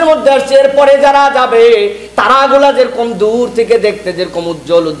হাদিসের মধ্যে আসছে, এরপরে যারা যাবে তারাগুলা যেরকম দূর থেকে দেখতে যেরকম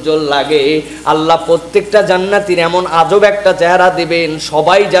উজ্জ্বল উজ্জ্বল লাগে, আল্লাহ প্রত্যেকটা জান্নাতীর এমন আজব একটা চেহারা দিবেন।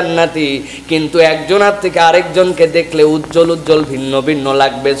 সবাই জান্নাতি, কিন্তু একজনের থেকে আরেকজনকে দেখলে উজ্জ্বল উজ্জ্বল ভিন্ন ভিন্ন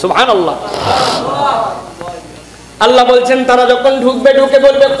লাগবে, সুবহানাল্লাহ। আল্লাহ বলছেন, তারা যখন ঢুকবে, ঢুকে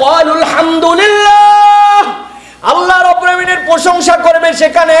বলবে ক্বালুল হামদুলিল্লাহ, আল্লাহ রাব্বুল আলামিনের প্রশংসা করবে।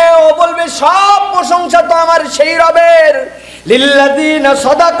 সেখানে ও বলবে সব প্রশংসা তো আমার সেই রবের, লিল্লাযিনা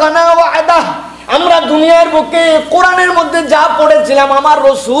সাদাকানা ওয়া'দাহ, আমরা দুনিয়ার বুকে কোরআনের মধ্যে যা পড়েছিলাম, আমার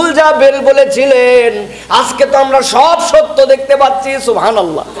রাসূল যা বলেছিলেন, আজকে তো আমরা সব সত্য দেখতে পাচ্ছি,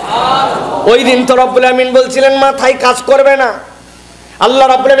 সুবহানাল্লাহ। ওই দিন তো রব্বুল আলামিন বলছিলেন মাথায় কাজ করবে না, আল্লাহ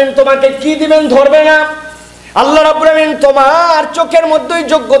রাব্বুল আলামিন তোমাকে কি দিবেন ধরবে না, আল্লাহ রাব্বুল আলামিন তোমার চোখের মধ্যেই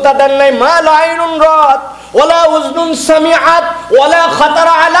যোগ্যতা দেন নাই, মা লা আইনুন রাত ওয়ালা উযনুন সামিআত ওয়ালা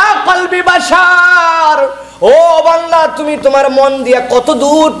খাতারা আলা কলবি বাশার, ও বান্দা, তুমি তোমার মন দিয়ে কত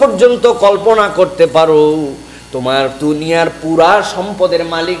দূর পর্যন্ত কল্পনা করতে পারো? তোমার দুনিয়ার পুরা সম্পদের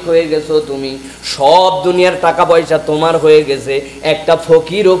মালিক হয়ে গেছো তুমি, সব দুনিয়ার টাকা পয়সা তোমার হয়ে গেছে। একটা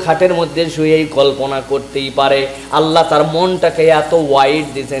ফকিরও খাটের মধ্যে শুয়েই কল্পনা করতেই পারে। আল্লাহ তার মনটাকে এত ওয়াইড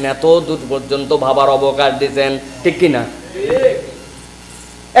দিয়েছেন, এত দূর পর্যন্ত ভাবার অবকাশ দিয়েছেন, ঠিক কিনা?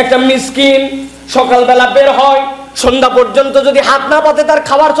 একটা মিসকিন সকালবেলা বের হয়, সন্ধ্যা পর্যন্ত যদি হাত না পাতে তার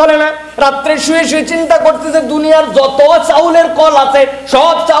খাবার চলে না। রাত্রে শুয়ে শুয়ে চিন্তা করতেছে দুনিয়ার যত চাউলের কল আছে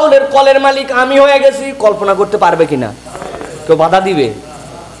সব চাউলের কলের মালিক আমি হয়ে গেছি। কল্পনা করতে পারবে কিনা? কেউ বাধা দিবে?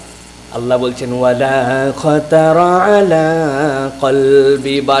 আল্লাহ বলছেন ওয়ালা খাতারা আলা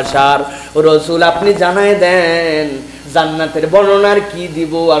কলবি বাশার। রাসূল আপনি জানায় দেন জান্নাতের বর্ণনার কি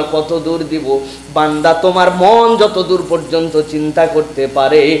দিব আর কত দূর দিব। বান্দা তোমার মন যত দূর পর্যন্ত চিন্তা করতে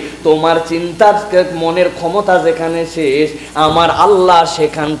পারে, তোমার চিন্তার মনের ক্ষমতা যেখানে শেষ, আমার আল্লাহ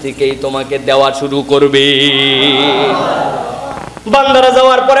সেখান থেকেই তোমাকে দেওয়া শুরু করবে। বান্দারা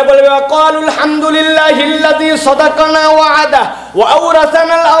যাওয়ার পরে বলবে ওয়াকালুল হামদুলিল্লাহিল্লাযী সাদাকানা ওয়া'দা ওয়া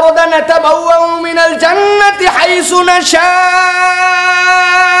আওরাসানাল আরদা নাতাবাওয়াউ মিনাল জান্নাতি হাইসু নাশা।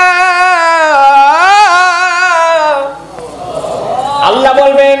 আল্লাহ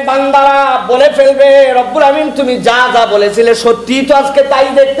বলবেন, বান্দারা বলে ফেলবে রব্বুল আমিন তুমি যা যা বলেছিলে সত্যি তো আজকে তাই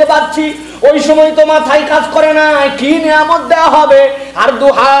দেখতে পাচ্ছি। ওই সময় তো মাথায় কাজ করে না, কি নিয়ামত দেওয়া হবে। আর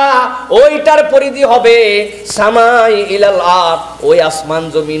দুহা ওইটার পরিধি হবে সামাই ইলাল আরদ, ওই আসমান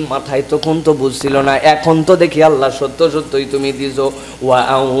জমিন মাথায় তখন তো বুঝছিল না, এখন তো দেখি আল্লাহ সত্য সত্যই তুমি দিছো। ওয়া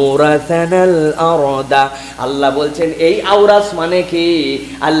আওরাসানাল আরদা, আল্লাহ বলছেন এই আওরাস মানে কি?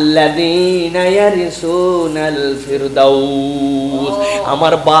 আল্লাযীনা ইয়ারিসুনাল ফিরদাউস।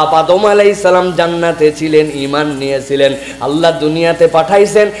 আমার বাপ আদম আলাইহিস সালাম জান্নাতে ছিলেন, ঈমান নিয়েছিলেন, আল্লাহ দুনিয়াতে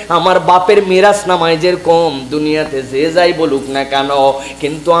পাঠাইছেন। আমার বাপের মিরাস নামায় যেরকম দুনিয়াতে যে যাই বলুক না কেন,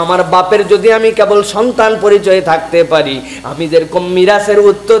 কিন্তু আমার বাপের যদি আমি কেবল সন্তান পরিচয়ে থাকতে পারি, আমি যেরকম মিরাসের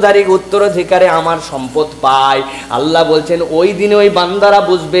উত্তরাধিকারে আমার সম্পদ পাই, আল্লাহ বলছেন ওই দিনে ওই বান্দারা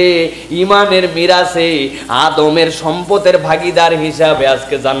বুঝবে ঈমানের মিরাসে আদমের সম্পদের ভাগীদার হিসাবে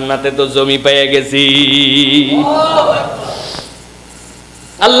আজকে জান্নাতে তো জমি পেয়ে গেছি।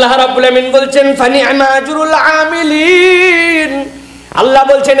 আল্লাহ রাব্বুল আমিন বলছেন ফানি'মা আজরুল আমিলিন। আল্লাহ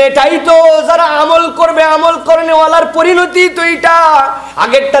বলছেন এটাই তো যারা আমল করবে, আমল করেনেওয়ালার পরিণতি তো এটা।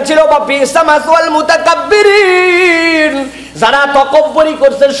 আগেরটা ছিল বা বিসা মাসওয়াল মুতাকাব্বিরিন, যারা তকব্বরি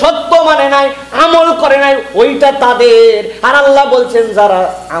করছে, সত্য মানে নাই, আমল করে নাই, ওইটা তাদের। আর আল্লাহ বলছেন যারা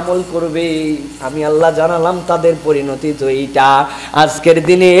আমল করবে আমি আল্লাহ জানালাম তাদের পরিণতি তো এইটা। আজকের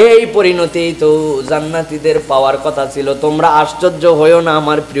দিনে এই পরিণতি তো জান্নাতীদের পাওয়ার কথা ছিল। তোমরা আশ্চর্য হইও না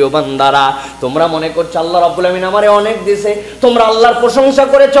আমার প্রিয় বান্দারা, তোমরা মনে করছো আল্লাহ রাব্বুল আমিন আমারে অনেক দিয়েছে, তোমরা আল্লাহর প্রশংসা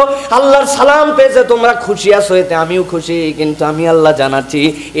করেছো, আল্লাহর সালাম পেয়েছে, তোমরা খুশি আছো, এতে আমিও খুশি, কিন্তু আমি আল্লাহ জানাচ্ছি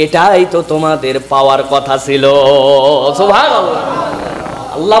এটাই তো তোমাদের পাওয়ার কথা ছিল। সুবহানাল্লাহ,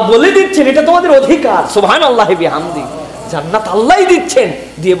 আল্লাহ বলে দিচ্ছেন এটা তোমাদের অধিকার। সুবহানাল্লাহি বিহামদি, জান্নাত আল্লাহই দিচ্ছেন,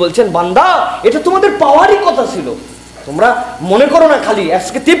 দিয়ে বলছেন বান্দা এটা তোমাদের পাওয়ারই কথা ছিল। তোমরা মনে করো না, খালি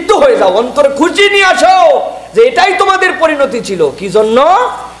আজকে তৃপ্ত হয়ে যাও, অন্তরে খুশি নিয়ে আসো যে এটাই তোমাদের পরিণতি ছিল। কি জন্য?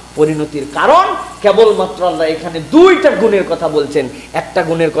 পরিণতির কারণ কেবলমাত্র আল্লাহ এখানে দুইটা গুণের কথা বলছেন। একটা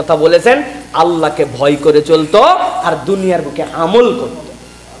গুণের কথা বলেছেন আল্লাহকে ভয় করে চলতো, আর দুনিয়ার বুকে আমল করত,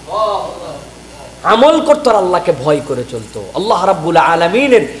 আমল করতো আর আল্লাহকে ভয় করে চলতো। আল্লাহ রাব্বুল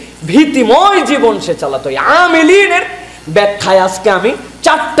আলামিনের ভীতিময় জীবন সে চালাতো। আমিলিনের ব্যাখ্যায় আজকে আমি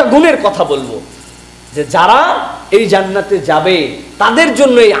চারটা গুণের কথা বলবো, যে যারা এই জান্নাতে যাবে তাদের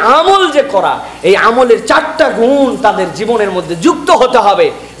জন্য এই আমল যে করা, এই আমলের চারটা গুণ তাদের জীবনের মধ্যে যুক্ত হতে হবে।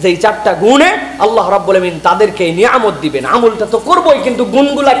 যে এই চারটা গুণে আল্লাহ রাব্বুল আমিন তাদেরকে নিয়ামত দিবেন। আমলটা তো করবোই, কিন্তু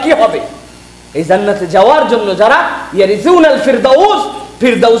গুণগুলা কি হবে? এই জান্নাতে যাওয়ার জন্য যারা ইয়ারিসুনাল ফিরদাউস,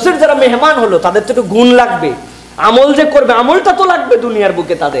 ফিরদাউসের যারা মেহমান হলো, তাদের তো একটু গুণ লাগবে। আমল যে করবে, আমলটা তো লাগবে দুনিয়ার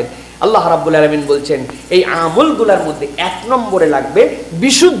বুকে তাদের। আল্লাহ রাব্বুল আলামিন বলছেন এই আমলগুলোর মধ্যে এক নম্বরে লাগবে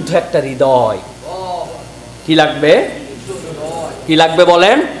বিশুদ্ধ একটা হৃদয়। কি লাগবে? কি লাগবে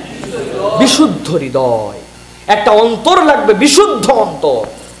বলেন? বিশুদ্ধ হৃদয়, একটা অন্তর লাগবে, বিশুদ্ধ অন্তর।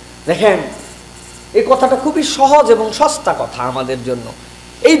 দেখেন এই কথাটা খুবই সহজ এবং সস্তা কথা আমাদের জন্য।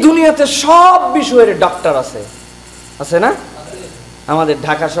 এই দুনিয়াতে সব বিষয়ের ডাক্তার আছে, আছে না? আমাদের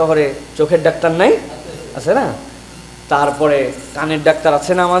ঢাকা শহরে চোখের ডাক্তার নাই? আছে না? তারপরে কানের ডাক্তার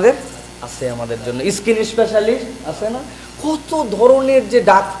আছে না? আমাদের আছে, আমাদের জন্য স্কিন স্পেশালিস্ট আছে না? কত ধরনের যে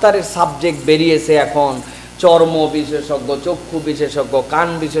ডাক্তারের সাবজেক্ট বেরিয়েছে এখন, চর্ম বিশেষজ্ঞ, চক্ষু বিশেষজ্ঞ, কান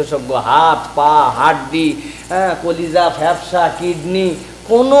বিশেষজ্ঞ, হাত পা হাড্ডি, কলিজা, ফ্যাপসা, কিডনি,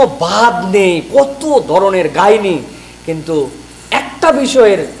 কোনো বাদ নেই, কত ধরনের গাইনি। কিন্তু একটা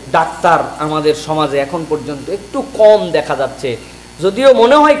বিষয়ের ডাক্তার আমাদের সমাজে এখন পর্যন্ত একটু কম দেখা যাচ্ছে, যদিও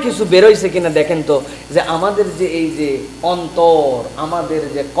মনে হয় কিছু বেরোইছে কিনা দেখেন তো, যে আমাদের যে এই যে অন্তর, আমাদের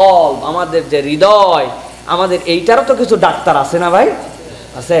যে কল্ব, আমাদের যে হৃদয়, আমাদের এইটারও তো কিছু ডাক্তার আছে না ভাই?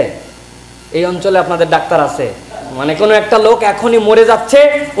 আছে? এই অঞ্চলে আপনাদের ডাক্তার আছে? মানে কোনো একটা লোক এখনই মরে যাচ্ছে,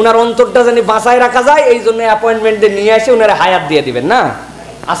 ওনার অন্তরটা জানি বাঁচায় রাখা যায়, এই জন্য অ্যাপয়েন্টমেন্ট নিয়ে এসে ওনার হায়াত দিয়ে দিবেন না?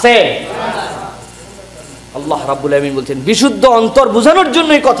 আছে? আল্লাহ রাব্বুল আলামিন বলছেন বিশুদ্ধ অন্তর বোঝানোর জন্য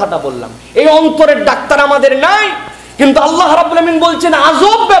এই কথাটা বললাম। এই অন্তরের ডাক্তার আমাদের নাই, কিন্তু আল্লাহ রাব্বুল আলামিন বলছেন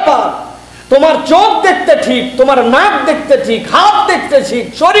আজব ব্যাপার, তোমার চোখ দেখতে ঠিক, তোমার নাক দেখতে ঠিক, হাত দেখতে ঠিক,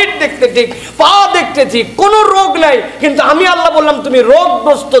 শরীর দেখতে ঠিক, পা দেখতে ঠিক, কোনো রোগ নাই, কিন্তু আমি আল্লাহ বললাম তুমি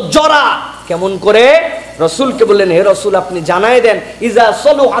রোগগ্রস্ত, জরা। কেমন করে? রাসূলকে বললেন, হে রাসূল আপনি জানাই দেন, ইজা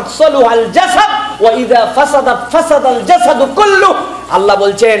সালুহাত সালুহাল জাসাদ ওয়া ইজা ফাসাদাত ফাসাদাল জাসাদু কুল্লু। আল্লাহ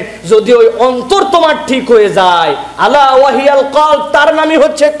বলছেন যদি ওই অন্তর তোমার ঠিক হয়ে যায়, আলা ওয়াহিয়াল কলব, তার নামই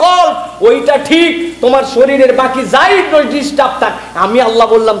হচ্ছে কলব, ওইটা ঠিক, তোমার শরীরের বাকি যাই ডিস্টার্ব থাক, আমি আল্লাহ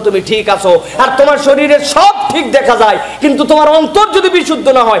বললাম তুমি ঠিক আছো। আর তোমার শরীরের সব ঠিক দেখা যায়, কিন্তু তোমার অন্তর যদি বিশুদ্ধ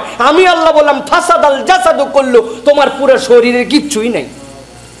না হয়, আমি আল্লাহ বললাম ফাসাদাল জাসাদু কুল্লু, তোমার পুরো শরীরে কিচ্ছুই নাই।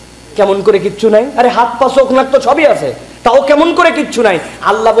 কেমন করে কিচ্ছু নাই? আরে হাত পা চোখ নাক তো সবই আছে, তাও কেমন করে কিচ্ছু নাই?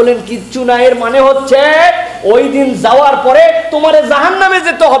 আল্লাহ বলেন কিচ্ছু নাই এর মানে হচ্ছে ওই দিন যাওয়ার পরে তোমারে জাহান্নামে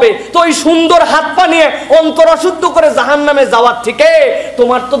যেতে হবে। তো ওই সুন্দর হাত পা নিয়ে অন্তর অশুদ্ধ করে জাহান্নামে যাওয়ার থেকে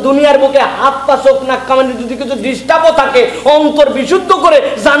তোমার তো দুনিয়ার বুকে হাত পা চোখ নাক কামানে যদি কিছু ডিস্টার্বও থাকে, অন্তর বিশুদ্ধ করে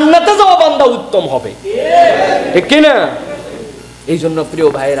জান্নাতে যাওয়া বান্দা উত্তম হবে, ঠিক কি না? এই জন্য প্রিয়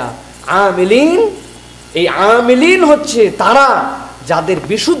ভাইরা, আমিলিন, এই আমিলিন হচ্ছে তারা যাদের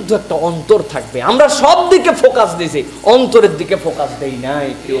বিশুদ্ধ একটা অন্তর থাকবে। আমরা সব দিকে ফোকাস দিয়েছি, অন্তরের দিকে ফোকাস দেই নাই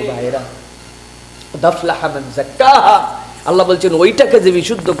প্রিয় ভাইরা। দাফলাহা মান যাক্কাহা, আল্লাহ বলছেন ওইটাকে যে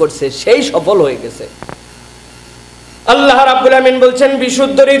বিশুদ্ধ করছে সেই সফল হয়ে গেছে। আল্লাহ রাব্বুল আমিন বলছেন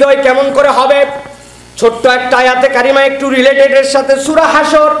বিশুদ্ধ হৃদয় কেমন করে হবে? ছোট্ট একটা আয়াতে কারিমা একটু রিলেটেড এর সাথে, সূরা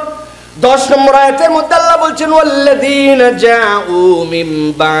হাসর 10 নম্বর আয়াতের মধ্যে আল্লাহ বলছেন ওয়াল্লাযীনা জাউ মিন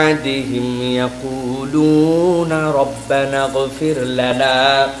বাদিহিম ইয়াকুলুনা রব্বানা ইগফির লানা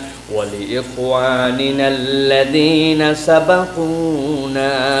ওয়া লিইখওয়ানিনা আল্লাযীনা সাবাকুনা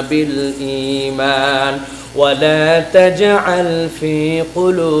বিল ঈমান ওয়া লা তাজআল ফি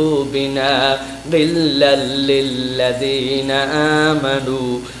কুলুবিনা গিল্লাল লিল্লাযীনা আমানু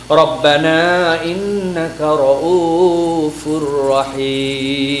রব্বানা ইন্নাকা রাউফুর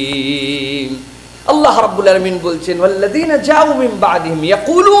রহিম। আল্লাহ রাব্বুল আলামিন বলছেন ওয়াল্লাযীনা জাউ মিন বাদিহিম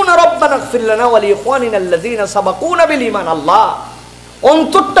ইয়াকুলুনা রব্বানা ইগফির লানা ওয়া লিইখওয়ানিনা আল্লাযীনা সাবাকুনা বিল ঈমান। আল্লাহ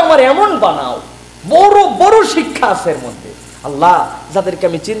অন্তরটা আমার এমন বানাও, বড় বড় শিক্ষা আছে এর মধ্যে। আল্লাহ যাদেরকে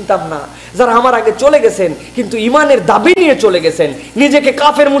আমি চিনতাম না, যারা আমার আগে চলে গেছেন কিন্তু ইমানের দাবি নিয়ে চলে গেছেন, নিজেকে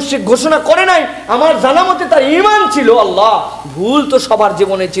কাফের মুশরিক ঘোষণা করে নাই, আমার জানা মতে তার ইমান ছিল। আল্লাহ ভুল তো সবার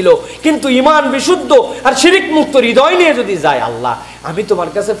জীবনে ছিল, কিন্তু ইমান বিশুদ্ধ আর শিরিক মুক্ত হৃদয় নিয়ে যদি যায়, আল্লাহ আমি তোমার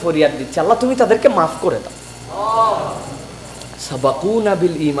কাছে ফরিয়াদ দিচ্ছি, আল্লাহ তুমি তাদেরকে মাফ করে দাও। সাবাকুনা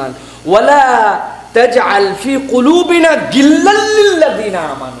বিল ঈমান ওয়ালা তাজআল ফি কুলুবিনা গিল্লাল লিল্লাযীনা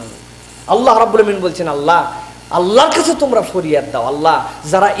আমানু। আল্লাহ রাব্বুল আমিন বলছেন আল্লাহ আল্লাহর কাছে তোমরা ফরিয়াদ দাও, আল্লাহ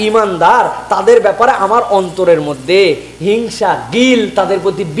যারা ঈমানদার তাদের ব্যাপারে আমার অন্তরের মধ্যে হিংসা, গিল, তাদের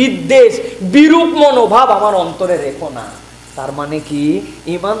প্রতি বিদ্বেষ, বিরূপ মনোভাব আমার অন্তরে রেখো না। তার মানে কি?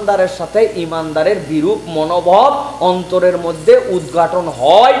 ঈমানদারের সাথে ঈমানদারের বিরূপ মনোভাব অন্তরের মধ্যে উদ্ঘাটন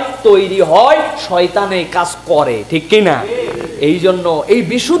হয়, তৈরি হয়, শয়তান এই কাজ করে, ঠিক কি না? এই জন্য এই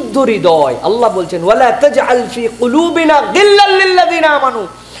বিশুদ্ধ হৃদয়, আল্লাহ বলছেন ওয়ালা তাজআল ফি কুলুবিনা গিল্লাল লিল্লাযীনা আমানু।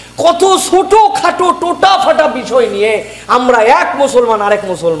 কত ছোট খাটো টোটা ফাটা বিষয় নিয়ে আমরা এক মুসলমান আরেক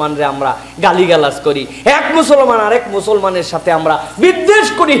মুসলমানরে আমরা গালিগালাজ করি, এক মুসলমান আরেক মুসলমানের সাথে আমরা বিদ্বেষ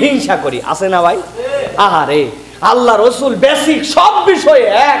করি, হিংসা করি, আছে না ভাই? আহারে, আল্লাহ রসুল বেসিক সব বিষয়ে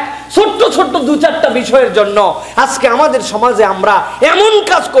এক, ছোট্ট ছোট্ট 2-4টা বিষয়ের জন্য আজকে আমাদের সমাজে আমরা এমন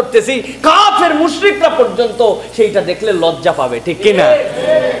কাজ করতেছি, কাফের মুশরিকরা পর্যন্ত সেইটা দেখলে লজ্জা পাবে, ঠিক কিনা?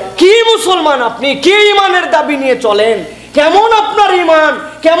 কি মুসলমান আপনি? কি ইমানের দাবি নিয়ে চলেন? কেমন আপনার ইমান?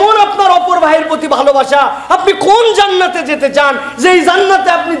 কেমন আপনার অপর ভাইয়ের প্রতি ভালোবাসা? আপনি কোন জান্নাতে যেতে চান, যেই জান্নাতে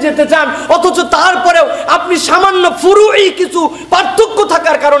আপনি যেতে চান, অথচ তারপরেও আপনি সামান্য ফুরুই কিছু পার্থক্য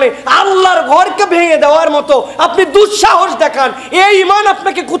থাকার কারণে আল্লাহর ঘরকে ভেঙে দেওয়ার মতো আপনি দুঃসাহস দেখান। এই ইমান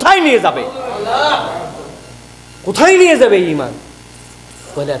আপনাকে কোথায় নিয়ে যাবে? কোথায় নিয়ে যাবে এই ইমান?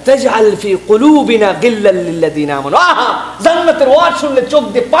 ওয়ালা তাজআল ফি কুলুবিনা গিল্লাল লিল্লাযীনা আমানু। আহা, জান্নাতের ওয়াজ শুনলে চোখ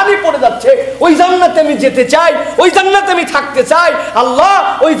দিয়ে পানি পড়ে যাচ্ছে। ওই জান্নাতে আমি যেতে চাই, ওই জান্নাতে আমি থাকতে চাই। আল্লাহ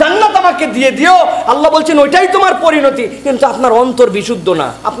ওই জান্নাত আমাকে দিয়ে দিও। আল্লাহ বলছেন ওইটাই তোমার পরিণতি, কিন্তু আপনার অন্তর বিশুদ্ধ না।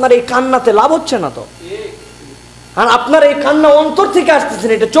 আপনার এই কান্নাতে লাভ হচ্ছে না তো। আর আপনার এই কান্না অন্তর থেকে আসতেছে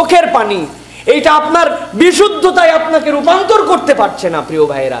না, এটা চোখের পানি, এইটা আপনার বিশুদ্ধতায় আপনাকে রূপান্তর করতে পারছে না প্রিয়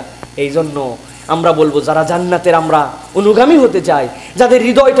ভাইরা। এই জন্য আমরা বলবো যারা জান্নাতের আমরা অনুগামী হতে চাই, যাদের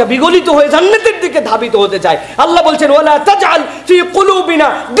হৃদয়টা বিগলিত হয়ে জান্নাতের দিকে ধাবিত হতে চায়, আল্লাহ বলছেন ওয়ালা তাজআল ফি কুলুবিনা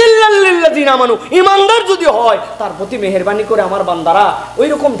গিল্লাল লিল্লাযিনা আমানু, ঈমানদার যদি হয় তার প্রতি মেহেরবানি করে আমার বান্দারা ওই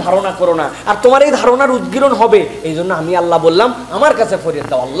রকম ধারণা করো না। আর তোমার এই ধারণার উদ্গীরণ হবে, এই জন্য আমি আল্লাহ বললাম আমার কাছে ফরিয়াদ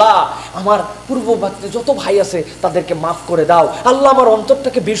দাও, আল্লাহ আমার পূর্ববর্তী যত ভাই আছে তাদেরকে মাফ করে দাও, আল্লাহ আমার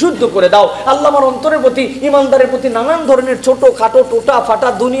অন্তরটাকে বিশুদ্ধ করে দাও, আল্লাহ আমার অন্তরের প্রতি ঈমানদারের প্রতি নানান ধরনের ছোট খাটো টোটা ফাটা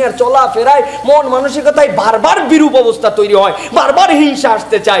দুনিয়ার চলা ফেরায় মন মানসিকতায় বারবার বিরূপ অবস্থা তৈরি হয়, বারবার হিংসা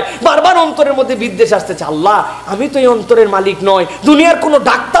আসতে চায়, বারবার অন্তরের মধ্যে বিদ্বেষ আসতে চায়। আল্লাহ আমি তো এই অন্তরের মালিক নয়, দুনিয়ার কোনো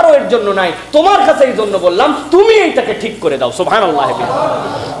ডাক্তারও এর জন্য নাই, তোমার কাছে এই জন্য বললাম তুমি এইটাকে ঠিক করে দাও। সুবহানাল্লাহ।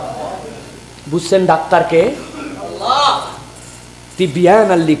 বুঝছেন ডাক্তারকে? আল্লাহ।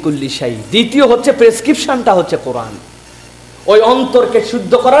 তিবিয়ানাল লিকুল্লি শাই। দ্বিতীয় হচ্ছে প্রেসক্রিপশনটা হচ্ছে কোরআন। ওই অন্তরকে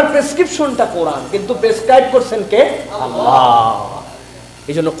শুদ্ধ করার প্রেসক্রিপশনটা কোরআন, কিন্তু প্রেসক্রাইব করছেন কে? আল্লাহ।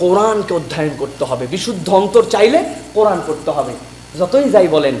 এই জন্য কোরআনকে অধ্যয়ন করতে হবে, বিশুদ্ধ অন্তর চাইলে কোরআন করতে হবে। যতই যাই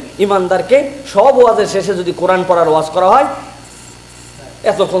বলেন ইমানদারকে সব ওয়াজের শেষে যদি কোরআন পড়ার ওয়াজ করা হয়,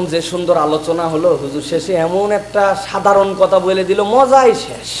 এতক্ষণ যে সুন্দর আলোচনা হলো হুজুর শেষে এমন একটা সাধারণ কথা বলে দিল, মজাই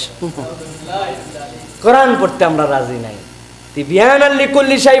শেষ। কোরআন পড়তে আমরা রাজি নাই। তিবিয়ানাল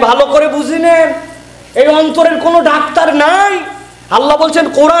লিকুল্লি শাই, ভালো করে বুঝে নেন, এই অন্তরের কোনো ডাক্তার নাই। আল্লাহ বলছেন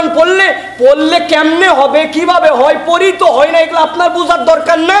কোরআন পড়লে পড়লে কেমনে হবে, কিভাবে হয়, পড়িত হয় না, এগুলো আপনার বোঝার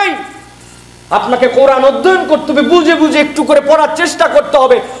দরকার নাই। আপনাকে কোরআন অধ্যয়ন করতে হবে, বুঝে বুঝে একটু করে পড়ার চেষ্টা করতে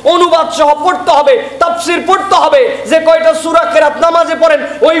হবে, অনুবাদ সহ পড়তে হবে, তাফসির পড়তে হবে। যে কয়টা সূরা কেরাত নামাজে পড়েন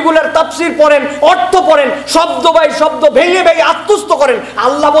ওইগুলোর তাফসির পড়েন, অর্থ পড়েন, শব্দ বাই শব্দ ভেঙে ভেঙে আত্মস্থ করেন।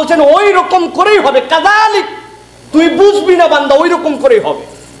 আল্লাহ বলছেন ওই রকম করেই হবে, কাযালিক। তুই বুঝবি না বান্দা, ওই রকম করেই হবে।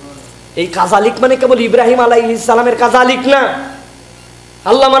 এই কাযালিক মানে কেবল ইব্রাহিম আলাইহিস সালামের কাযালিক না।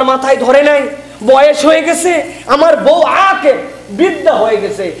 আল্লাহ আমার মাথায় ধরে নাই, বয়স হয়ে গেছে, আমার বউ আকে বিদ্যা হয়ে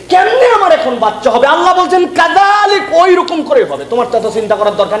গেছে, কেমনে আমার এখন বাচ্চা হবে? আল্লাহ বলছেন কাযালিক, ওই রকম করেই হবে, তোমার তো এত চিন্তা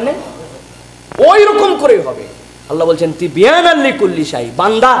করার দরকার নেই, ওই রকম করেই হবে। আল্লাহ বলছেন তিবিয়ানাল লিকুল্লি শাই।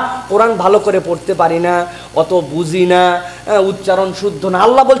 বান্দা কোরআন ভালো করে পড়তে পারি না, অত বুঝি না, উচ্চারণ শুদ্ধ না,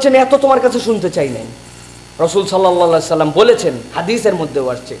 আল্লাহ বলছেন এত তোমার কাছে শুনতে চাই নাই। রাসূল সাল্লাল্লাহু আলাইহি সাল্লাম বলেছেন, হাদিসের মধ্যেও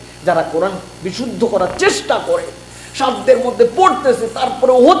আসছে, যারা কোরআন বিশুদ্ধ করার চেষ্টা করে, শব্দের মধ্যে পড়তেছে,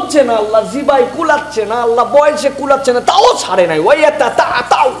 তারপরে হচ্ছে না, আল্লাহ জিবাই কুলাচ্ছে না, আল্লাহ বয়সে কুলাচ্ছে না, তাও ছাড়ে নাই, ওয়াইয়াতা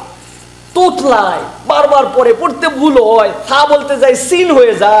তাও তোতলায়, বারবার পরে পড়তে ভুল হয়, হা বলতে যায় সিন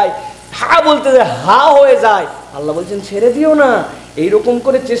হয়ে যায়, হা বলতে যায় হা হয়ে যায়। আল্লাহ বলছেন ছেড়ে দিও না, এইরকম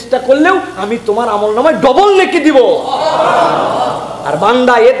করে চেষ্টা করলেও আমি তোমার আমলনামায় ডবল নেকি দিব। আর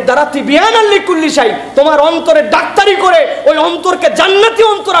বান্দা এর দ্বারা তিবিয়ানাল লিকুল্লি শাই, তোমার অন্তরে ডাক্তারি করে ওই অন্তরকে জান্নাতি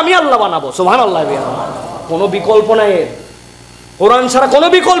অন্তর আমি আল্লাহ বানাবো। সুবহানাল্লাহ। কোনো বিকল্প নাই, কোরআন ছাড়া কোনো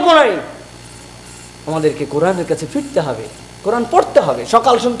বিকল্প নাই। আমাদেরকে কোরআনের কাছে ফিরতে হবে, কোরআন পড়তে হবে,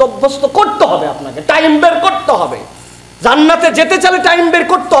 সকাল সন্ধ্যা অভ্যস্ত করতে হবে, আপনাকে টাইম বের করতে হবে। জান্নাতে যেতে চাইলে টাইম বের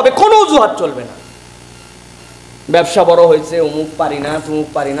করতে হবে, কোনো অজুহাত চলবে না। ব্যবসা বড় হয়েছে, অমুক পারি না, তুমুক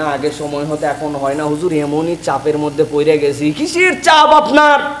পারি না, আগে সময় হতে এখন হয় না। হুজুর এমনই চাপের মধ্যে পড়ে গেছি। কিসের চাপ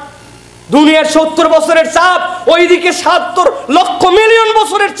আপনার? দুনিয়ার 70 বছরের চাপ, ওইদিকে 70 লক্ষ মিলিয়ন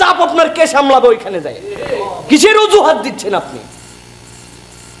বছরের চাপ আপনার কে সামলাবে? ওইখানে যায় কিসের অজুহাত দিচ্ছেন আপনি?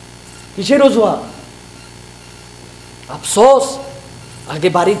 কিসের অজুহাত? আফসোস, আগে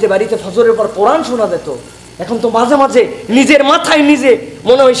বাড়িতে বাড়িতে ফজরের পর কোরআন শোনা যেত, এখন তো মাঝে মাঝে নিজের মাথায় নিজে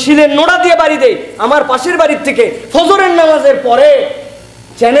মনে হয় শিলের নোড়া দিয়ে বাড়ি দেয়। আমার পাশের বাড়ির থেকে ফজরের নামাজের পরে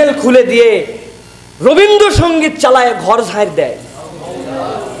চ্যানেল খুলে দিয়ে রবীন্দ্রসঙ্গীত চালায় ঘর ঝাড় দেয়।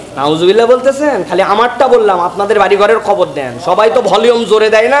 নাউজুবিল্লাহ বলতেছেন? খালি আমারটা বললাম, আপনাদের বাড়ি ঘরের খবর দেন। সবাই তো ভলিউম জোরে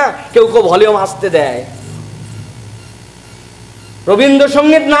দেয় না, কেউ কেউ ভলিউম আস্তে দেয়।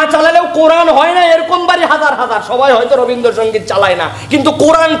 রবীন্দ্রসঙ্গীত না চালালেও কোরআন হয় না এরকম বাড়ি হাজার হাজার। সবাই হয়তো রবীন্দ্রসঙ্গীত চালায় না, কিন্তু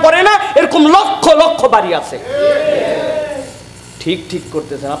কোরআন পড়ে না এরকম লক্ষ লক্ষ বাড়ি আছে। ঠিক ঠিক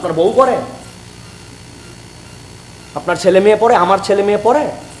করতেছেন। আপনার বউ পড়ে? আপনার ছেলে মেয়ে পড়ে? আমার ছেলে মেয়ে পড়ে?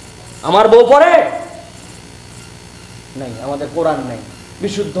 আমার বউ পড়ে? নাই, আমাদের কোরআন নাই,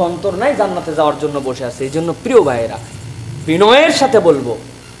 বিশুদ্ধ অন্তর নাই, জান্নাতে যাওয়ার জন্য বসে আছে। এই জন্য প্রিয় ভাইয়েরা, বিনয়ের সাথে বলবো,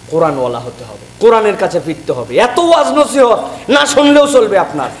 কোরআনওয়ালা হতে হবে, কোরআনের কাছে ফিরতে হবে। এত ওয়াজ নসিহত না শুনলেও চলবে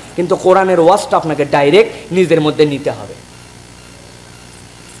আপনার, কিন্তু কোরআনের ওয়াজটা আপনাকে ডাইরেক্ট নিজের মধ্যে নিতে হবে।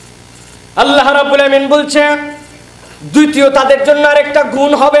 আল্লাহ রাব্বুল আমিন বলছেন, দ্বিতীয় তাদের জন্য আরেকটা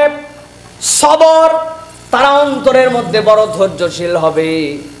গুণ হবে সবর। তারা অন্তরের মধ্যে বড় ধৈর্যশীল হবে।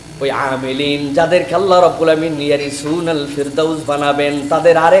 ওই আমিলিন যাদেরকে আল্লাহ রাব্বুল আমিন ইয়ারিসুনাল ফিরদাউস বানাবেন,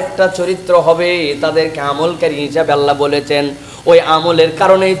 তাদের আরেকটা চরিত্র হবে, তাদেরকে আমলকারী হিসাবে আল্লাহ বলেছেন। ওই আমলের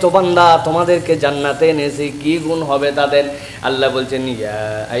কারণেই তো বান্দা তোমাদেরকে জান্নাতে এনেছি। কি গুণ হবে তাদের? আল্লাহ বলছেন ইয়া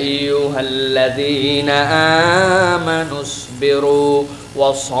আইয়ুহাল্লাযীনা আমানুসবিরু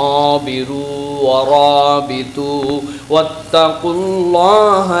ওয়াসাবিরু ওয়ারাবিতু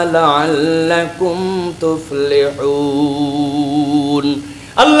ওয়াত্তাকুল্লাহা লাআল্লাকুম তুফলিহুন।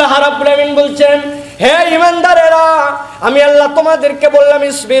 আল্লাহ রাব্বুল আমিন বলছেন, হে ঈমানদারেরা, আমি আল্লাহ তোমাদেরকে বললাম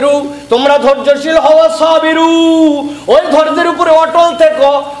ইসবিরু, তোমরা ধৈর্যশীল হও, সাবিরু, ওই ধৈর্যের উপরে অটল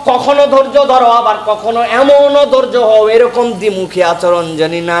থেকো। কখনো ধৈর্য ধরো, আবার কখনো এমনও ধৈর্য হও এরকম দ্বিমুখী আচরণ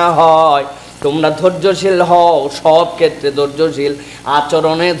জানি না হয়। তোমরা ধৈর্যশীল হও, সব ক্ষেত্রে ধৈর্যশীল,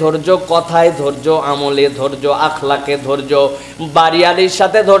 আচরণে ধৈর্য, কথায় ধৈর্য, আমলে ধৈর্য, আখলাকে ধৈর্য, বাড়িয়ালির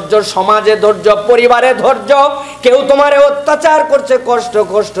সাথে ধৈর্য, সমাজে ধৈর্য, পরিবারে ধৈর্য। কেউ তোমারে অত্যাচার করছে,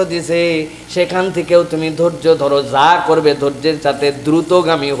 কষ্ট দিছে, সেখান থেকেও তুমি ধৈর্য ধরো। যা করবে ধৈর্যের সাথে,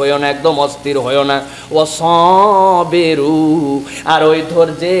 দ্রুতগামী হইও না, একদম অস্থির হইও না। ও সাবিরু, আর ওই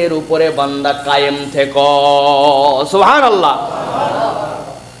ধৈর্যের উপরে বান্দা কায়েম থেকো। সুবহানাল্লাহ।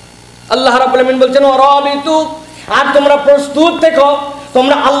 আল্লাহ রাব্বুল আমিন বলছেন ওয়ারাবিতু, আর তোমরা প্রস্তুত থেকো,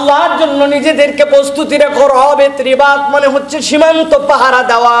 তোমরা আল্লাহর জন্য নিজেদেরকে প্রস্তুতি রেখো। রাবিত, রিবাত মানে হচ্ছে সীমান্ত পাহারা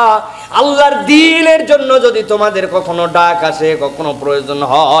দেওয়া। আল্লাহর দ্বীনের জন্য যদি তোমাদের কখনো ডাক আসে, কখনো প্রয়োজন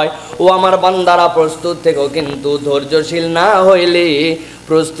হয়, ও আমার বান্দারা প্রস্তুত থেকো। কিন্তু ধৈর্যশীল না হইলে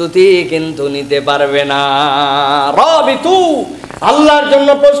প্রস্তুতি কিন্তু নিতে পারবে না। রাবিতু, আল্লাহর জন্য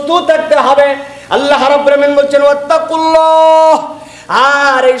প্রস্তুত থাকতে হবে। আল্লাহ রাব্বুল আমিন বলছেন ওয়াত্তাকুল্লাহ,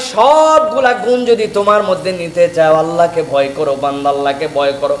 আর এই সবগুলা গুণ যদি তোমার মধ্যে নিতে চাও, আল্লাহকে ভয় করো বান্দা, আল্লাহকে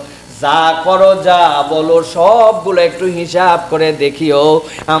ভয় করো। যা করো, যা বলো, সবগুলো একটু হিসাব করে দেখিও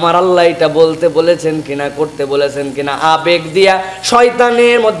আমার আল্লাহ এটা বলতে বলেছেন কিনা, করতে বলেছেন কিনা। আবেগ দিয়া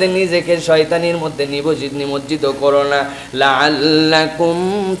শয়তানের মধ্যে নিজেকে, শয়তানির মধ্যে নিমজ্জিত করো না। লাআল্লাকুম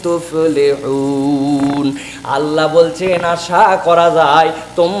তুফলিহুন, আল্লাহ বলছেন আশা করা যায়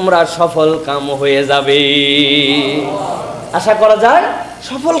তোমরা সফল কাম হয়ে যাবে। আশা করা যায়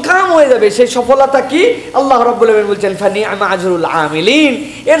সফল কাম হয়ে যাবে। সেই সফলতা কি? আল্লাহ রাব্বুল আমিন বলছেন ফানিআমা আজরুল আমিলিন,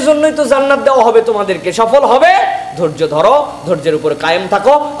 এর জন্যই তো জান্নাত দেওয়া হবে তোমাদেরকে। সফল হবে, ধৈর্য ধরো, ধৈর্যের উপরে কায়েম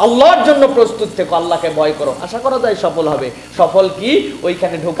থাকো, আল্লাহর জন্য প্রস্তুত থেকো, আল্লাহকে ভয় করো। আশা করা যায় সফল হবে। সফল কি?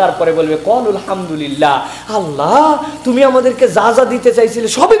 ওইখানে ঢোকার পরে বলবে কলুল হামদুলিল্লাহ, আল্লাহ তুমি আমাদেরকে যা যা দিতে চাইছিলে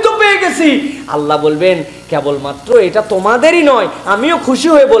সবই তো পেয়ে গেছি। আল্লাহ বলবেন কেবলমাত্র এটা তোমাদেরই নয়, আমিও খুশি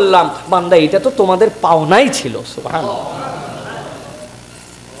হয়ে বললাম বান্দা এটা তো তোমাদের পাওনাই ছিল। সুবহানাল্লাহ।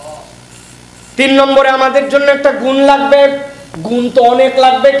 3 নম্বরে আমাদের জন্য একটা গুণ লাগবে। গুণ তো অনেক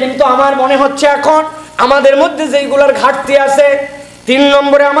লাগবে, কিন্তু আমার মনে হচ্ছে এখন আমাদের মধ্যে যেইগুলোর ঘাটতি আছে, 3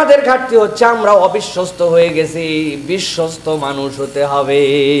 নম্বরে আমাদের ঘাটতি হচ্ছে আমরা অবিশ্বস্ত হয়ে গেছি। বিশ্বস্ত মানুষ হতে হবে।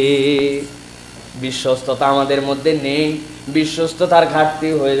 বিশ্বস্ততা আমাদের মধ্যে নেই, বিশ্বস্ততার ঘাটতি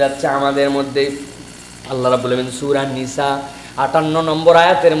হয়ে যাচ্ছে আমাদের মধ্যে। আল্লাহ রাব্বুল আমিন সূরা নিসা 58 নম্বর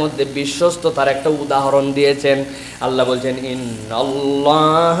আয়াতের মধ্যে বিশ্বস্ততার একটা উদাহরণ দিয়েছেন। আল্লাহ বলছেন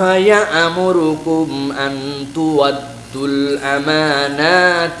ইন্নাল্লাহা ইয়া'মুরুকুম আন তুআদ্দুল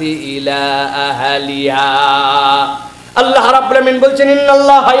আমানাতি ইলা আহলিহা। আল্লাহ রাব্বুল আমিন বলছেন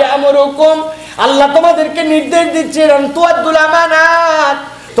ইন্নাল্লাহা ইয়া'মুরুকুম, আল্লাহ তোমাদেরকে নির্দেশ দিচ্ছেন আন তুআদ্দুল আমানাত,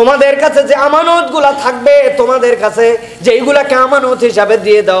 তোমাদের কাছে যে আমানতগুলা থাকবে, তোমাদের কাছে যেইগুলাকে আমানত হিসাবে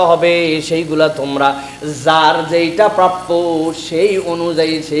দিয়ে দেওয়া হবে, সেইগুলা তোমরা যার যেইটা প্রাপ্য সেই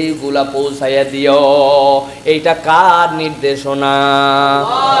অনুযায়ী সেইগুলা পৌঁছাইয়া দিও। এইটা কার নির্দেশনা?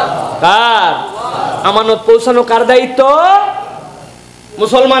 কার? আমানত পৌঁছানো কার দায়িত্ব?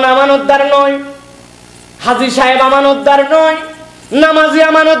 মুসলমান আমানতদার নয়, হাজী সাহেব আমানতদার নয়, নামাজি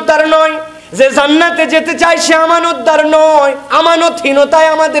আমানতদার নয়, যে জান্নাতে যেতে চায় সে আমানতদার নয়। আমানতহীনতায়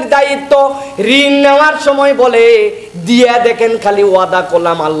আমাদের দায়িত্ব। ঋণ নেওয়ার সময় বলে দিয়া দেখেন খালি ওয়াদা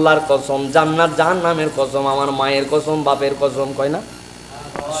করলাম আল্লাহর কসম, জান্নাত জাহান্নামের কসম, আমার মায়ের কসম, বাপের কসম, কয় না,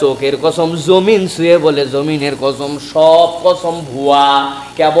 চোখের কসম, জমিন ছুঁয়ে বলে জমিনের কসম, সব কসম ভুয়া।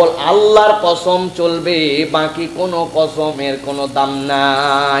 কেবল আল্লাহর কসম চলবে, বাকি কোনো কসমের কোনো দাম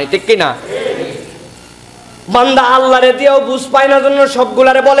নাই। ঠিক কিনা? বান্দা আল্লাহরে দিয়েও বুঝ পায় না জন্য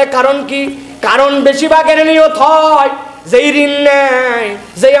সবগুলারে বলে। কারণ কি? কারণ বেশিরভাগের নিয়ত হয় যেই ঋণ নেয়,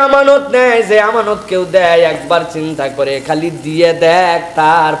 যে আমানত নেয়, যে আমানত কেউ দেয় একবার চিন্তা করে খালি দিয়ে দেখ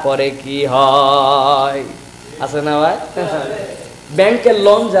তারপরে কি হয়। আছে না ভাই? ব্যাংকের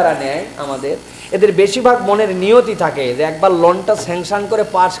লোন যারা নেয় আমাদের, এদের বেশিরভাগ মনের নিয়তি থাকে যে একবার লোনটা স্যাংশন করে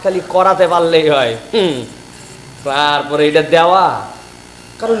পাস খালি করাতে পারলেই হয়, তারপরে এটা দেওয়া।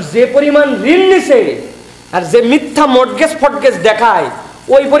 কারণ যে পরিমাণ ঋণ নিছে আর যে মিথ্যা মর্টগেজ ফটগেজ দেখায়,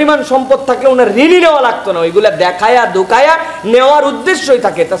 ওই পরিমাণ সম্পদ থাকলে ওনার ঋণই নেওয়া লাগতো না, ওইগুলা দেখায়া দুকায়া নেওয়ার উদ্দেশ্যই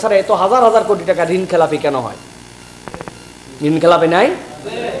থাকে। তাছাড়া এত হাজার হাজার কোটি টাকা ঋণ খেলাপি কেন হয়? ঋণ খেলাপি নাই,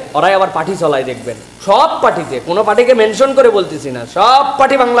 ওরাই আবার পার্টি চলায় দেখবেন, সব পার্টিতে, কোনো পার্টিকে মেনশন করে বলতেছি না, সব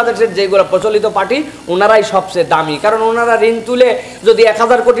পার্টি বাংলাদেশের যেগুলো প্রচলিত পার্টি ওনারাই সবচেয়ে দামি। কারণ ওনারা ঋণ তুলে যদি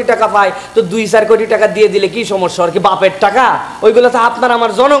 1000 কোটি টাকা পায় তো 2-4 কোটি টাকা দিয়ে দিলে কি সমস্যা? আর কি বাপের টাকা? ওইগুলো তো আপনার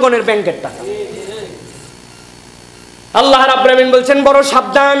আমার জনগণের ব্যাংকের টাকা। আল্লাহ রাব্বুল আলামিন বলছেন বড়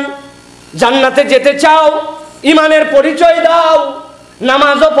সাবধান, জান্নাতে যেতে চাও ইমানের পরিচয় দাও,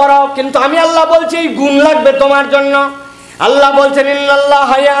 নামাজও পড়ো, কিন্তু আমি আল্লাহ বলছি এই গুণ লাগবে তোমার জন্য। আল্লাহ বলছেন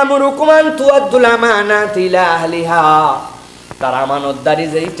ইন্নাল্লাহা ইয়ামুরুকুম আন তুআদ্দুল আমানাতি ইলা আহলিহা, তার আমানতদারি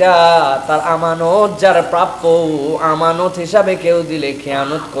যেইটা, তার আমানত যার প্রাপ্য, আমানত হিসাবে কেউ দিলে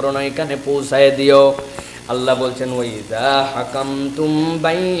খেয়ানত করো না, এখানে পৌঁছায় দিও। আল্লাহ বলছেন ওয়াইযা হাকামতুম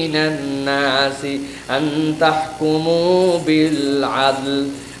বাইনান নাসি আন তাহকুমু বিল আদল।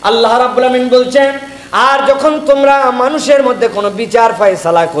 আল্লাহ রাব্বুল আলামিন বলছেন আর যখন তোমরা মানুষের মধ্যে কোনো বিচার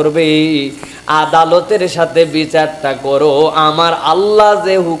ফয়সালা করবে, আদালতের সাথে বিচারটা করো আমার আল্লাহ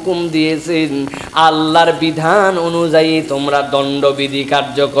যে হুকুম দিয়েছেন, আল্লাহর বিধান অনুযায়ী তোমরা দণ্ডবিধি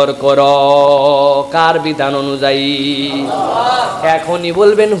কার্যকর করো। কার বিধান অনুযায়ী? এখনই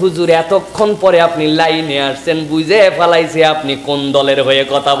বলবেন হুজুর এতক্ষণ পরে আপনি লাইনে আসছেন, বুঝে ফেলাইছে আপনি কোন দলের হয়ে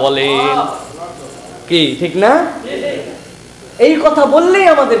কথা বলেন, কি ঠিক না? এই কথা বললেই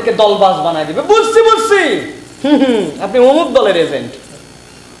আমাদেরকে দলবাজ বানায় দিবে। বুঝছি বুঝছি, আপনি অমুক দলের এজেন্ট,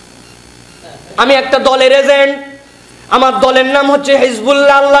 আমি একটা দলের এজেন্ট, আমার দলের নাম হচ্ছে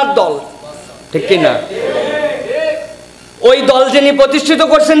হিজবুল্লাহ, আল্লাহর দল, ঠিক কি না? ওই দল যিনি প্রতিষ্ঠিত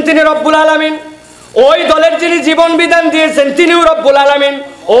করছেন তিনি রব্বুল আলামিন, ওই দলের যিনি জীবন বিধান দিয়েছেন তিনিও রব্বুল আলামিন,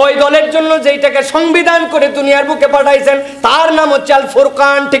 ওই দলের জন্য যেইটাকে সংবিধান করে দুনিয়ার বুকে পাঠাইছেন তার নাম হচ্ছে আল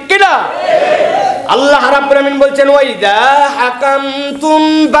ফুরকান, ঠিক কি না? আল্লাহ রাব্বুল আলামিন বলছেন ওয়াইদা হাকামতুম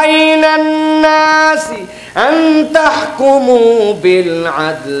বাইনান নাসি আন তাহকুমু বিল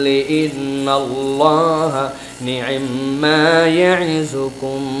আদলি ইন্নাল্লাহা নি'ম্মা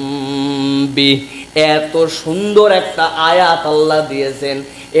ইয়াইযুকুম বিহ। এত সুন্দর একটা আয়াত আল্লাহ দিয়েছেন,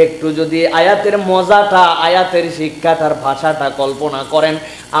 একটু যদি আয়াতের মজাটা, আয়াতের শিক্ষাটার ভাষাটা কল্পনা করেন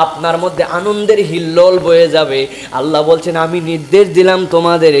আপনার মধ্যে আনন্দের হিল্লোল বয়ে যাবে। আল্লাহ বলছেন আমি নির্দেশ দিলাম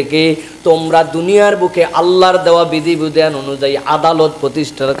তোমাদেরকে, তোমরা দুনিয়ার বুকে আল্লাহর দেওয়া বিধিবিধান অনুযায়ী আদালত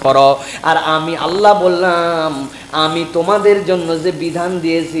প্রতিষ্ঠা করো। আর আমি আল্লাহ বললাম আমি তোমাদের জন্য যে বিধান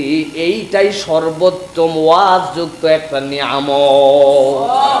দিয়েছি এইটাই সর্বোত্তম ওয়াজযুক্ত একটা নিয়ামত।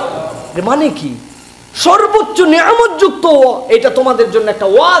 মানে কি? সর্বোচ্চ নিয়ামত যুক্ত, এটা তোমাদের জন্য একটা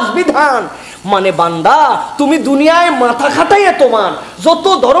ওয়াজ বিধান। মানে বান্দা তুমি দুনিয়ায় মাথা খাটাইয়া তোমার যত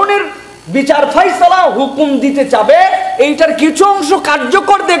ধরনের বিচার ফয়সালা হুকুম দিতে চাবে এইটার কিছু অংশ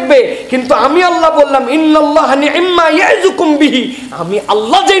কার্যকর দেখবে, কিন্তু আমি আল্লাহ বললাম ইন্নাল্লাহা নি'ম্মা ইয়াইযুকুম বিহি, আমি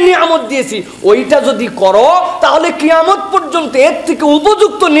আল্লাহ যে নিয়ামত দিয়েছি ওইটা যদি করো তাহলে কিয়ামত পর্যন্ত এর থেকে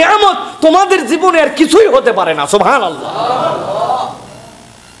উপযুক্ত নিয়ামত তোমাদের জীবনে আর কিছুই হতে পারে না। সুবহানাল্লাহ।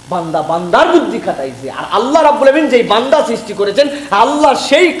 বান্দা বান্দার বুদ্ধি খাটাইছে, আর আল্লাহ রাব্বুল আলামিন যেই বান্দা সৃষ্টি করেছেন আল্লাহ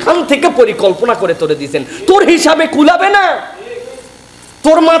সেই খান থেকে পরিকল্পনা করে তোরে দিয়েছেন। তোর হিসাবে কুলাবে না,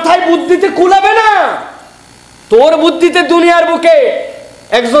 তোর মাথায় বুদ্ধিতে কুলাবে না। তোর বুদ্ধিতে দুনিয়ার বুকে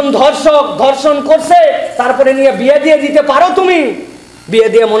একজন ধর্ষক ধর্ষণ করছে তারপরে নিয়ে বিয়ে দিয়ে দিতে পারো, তুমি বিয়ে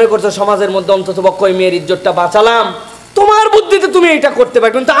দিয়ে মনে করছো সমাজের মধ্যে অন্তত পক্ষে ওই মেয়ের ইজ্জতটা বাঁচালাম, তোমার বুদ্ধিতে তুমি এটা করতে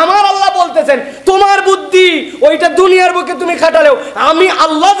পারো। কিন্তু আমার আল্লাহ বলতেছেন তোমার বুদ্ধি ওইটা দুনিয়ার বুকে তুমি খাটালেও আমি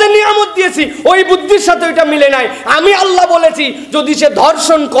আল্লাহ যে নিয়ামত দিয়েছি ওই বুদ্ধির সাথে ওইটা মিলে নাই। আমি আল্লাহ বলেছি যদি সে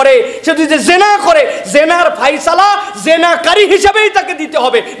ধর্ষণ করে, সে যদি জেনা করে, জেনার ফায়সালা জেনাকারী হিসাবেই তাকে দিতে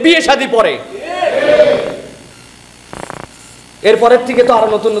হবে বিয়ে শাদী পরে। এরপরের থেকে তো আরো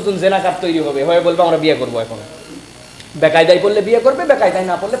নতুন নতুন জেনাকার তৈরি হবে, হয়ে বলবে আমরা বিয়ে করবো। এখন বেকায়দায় পড়লে বিয়ে করবে, বেকায়দায়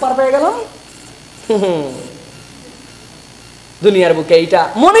না পড়লে পার পেয়ে গেলাম। দুনিয়ার বুকে এইটা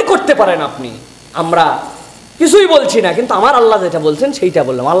মনে করতে পারেন আপনি, আমরা কিছুই বলছি না, কিন্তু আমার আল্লাহ যেটা বলছেন সেইটা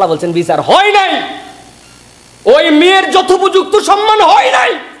বললাম। আল্লাহ বলছেন বিচার হয় নাই, ওই মেয়ের যথোপযুক্ত সম্মান হয়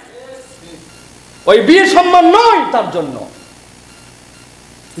নাই, ওই বিয়ে সম্মান নয় তার জন্য।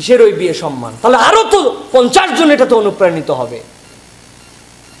 কিসের ওই বিয়ে সম্মান? তাহলে আরো তো 50 জন এটাতে অনুপ্রাণিত হবে।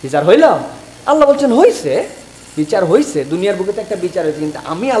 বিচার হইল? আল্লাহ বলছেন হইছে, বিচার হইছে, দুনিয়ার বুকে তো একটা বিচার হয়েছে। কিন্তু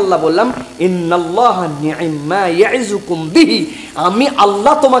আমি আল্লাহ বললাম ইন্নাল্লাহা নি'ম্মা ইয়াইযুকুম বিহি, আমি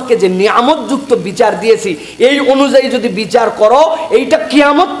আল্লাহ তোমাকে যে নিয়ামত যুক্ত বিচার দিয়েছি এই অনুযায়ী যদি বিচার করো এইটা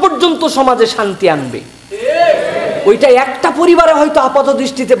কিয়ামত পর্যন্ত সমাজে শান্তি আনবে। ওইটা একটা পরিবারে হয়তো আপাত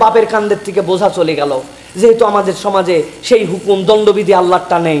দৃষ্টিতে বাপের কান্দের থেকে বোঝা চলে গেল, যেহেতু আমাদের সমাজে সেই হুকুম দণ্ডবিধি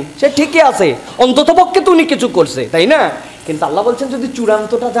আল্লাহরটা নেই, সে ঠিকই আছে, অন্তত পক্ষে তো উনি কিছু করছে, তাই না? কিন্তু আল্লাহ বলছেন যদি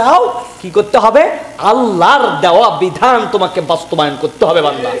চূড়ান্তটা যাও কি করতে হবে? আল্লাহর দেওয়া বিধান তোমাকে বাস্তবায়ন করতে হবে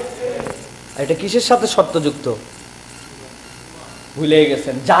বান্দা। এটা কিসের সাথে শর্তযুক্ত? ভুলে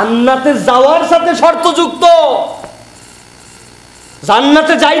গেছেন, জান্নাতে যাওয়ার সাথে শর্তযুক্ত।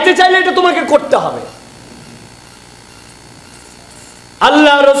 জান্নাতে যাইতে চাইলে এটা তোমাকে করতে হবে।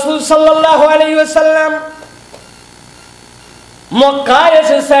 আল্লাহ রাসূল সাল্লাল্লাহু আলাইহি ওয়াসাল্লাম মক্কায়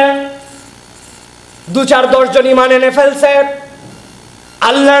এসেছেন, 2-4-10 জন ঈমান এনে ফেলছে।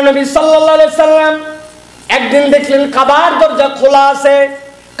 আল্লাহ নবী সাল্লাল্লাহু আলাইহি সাল্লাম একদিন দেখলেন কাবার দরজা খোলা আছে।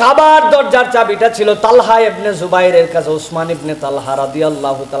 কাবার দরজার চাবিটা ছিল তালহা ইবনে জুবাইরের কাছে, ওসমান ইবনে তালহা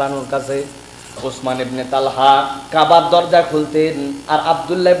রাদিয়াল্লাহু তাআলা আনহুর কাছে। ওসমান ইবনে তালহা কাবার দরজা খুলতেন, আর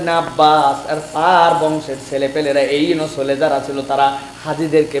আব্দুল্লাহ ইবনে আব্বাস আর তার বংশের ছেলেপেলেরা এই নসলে যারা ছিল তারা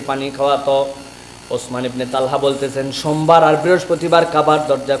হাজিদেরকে পানি খাওয়াতো। ওসমান ইবনে তালহা বলতেছেন, সোমবার আর বৃহস্পতিবার কাবার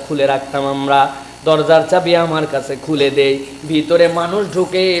দরজা খুলে রাখতাম আমরা, দরজার চাবি আমার কাছে খুলে দেই, ভিতরে মানুষ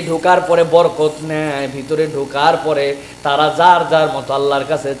ঢুকে, ঢোকার পরে বরকত নেয়, ভিতরে ঢোকার পরে তারা যার যার মতো আল্লাহর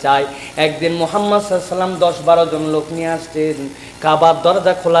কাছে চায়। একদিন মুহাম্মদ সাল্লাল্লাহু আলাইহি ওয়াসাল্লাম 10-12 জন লোক নিয়ে আসছেন, কাবার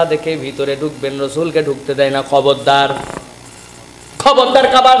দরজা খোলা দেখে ভিতরে ঢুকবেন, রসুলকে ঢুকতে দেয় না। খবরদার, খবরদার,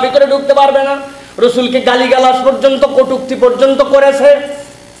 কাবার ভিতরে ঢুকতে পারবে না। রসুলকে গালিগালাজ পর্যন্ত, কটূক্তি পর্যন্ত করেছে।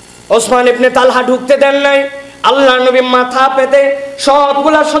 ওসমান ইবনে তালহা ঢুকতে দেন নাই। আল্লাহ নবী মাথা পেতে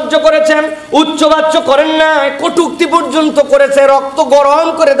সবগুলা সহ্য করেছেন, উচ্চবাচ্য করেন নাই, কটূক্তি পর্যন্ত করেছে, রক্ত গরম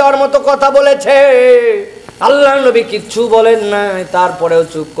করে দেওয়ার মতো কথা বলেছে। আল্লাহ নবী কিচ্ছু বলেন নাই, তারপরেও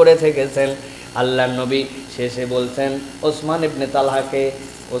চুপ করে থেকেছেন। আল্লাহ নবী শেষে বলছেন ওসমান ইবনে তালহাকে,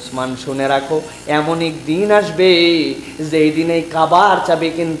 ওসমান শুনে রাখো, এমন এক দিন আসবে যেই দিন এই কাবার চাবি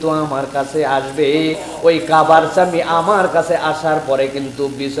কিন্তু আমার কাছে আসবে। ওই কাবার চাবি আমার কাছে আসার পরে কিন্তু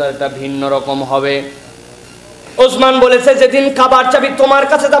বিষয়টা ভিন্ন রকম হবে। ওসমান বলেছে যেদিন কাবার চাবি তোমার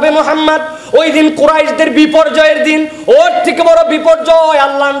কাছে যাবে মুহাম্মদ, ওই দিন কুরাইশদের বিপর্যয়ের দিন, ওর থেকে বড় বিপর্যয়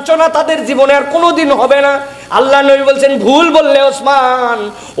আর লাঞ্ছনা তাদের জীবনে আর কোনোদিন হবে না। আল্লাহ নবী বলছেন ভুল বললে ওসমান,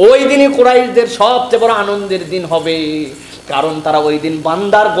 ওই দিনই কুরাইশদের সবচেয়ে বড় আনন্দের দিন হবে, কারণ তারা ওই দিন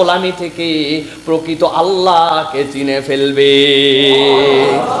বান্দার গোলামি থেকে প্রকৃত আল্লাহকে চিনে ফেলবে।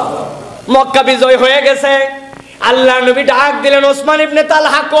 মক্কা বিজয় হয়ে গেছে। আল্লাহ নবী ডাক দিলেন ওসমান ইবনে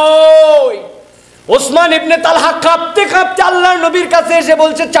তালহা কই? ওসমান ইবনে তালহা কাঁপতে কাঁপতে আল্লাহর নবীর কাছে এসে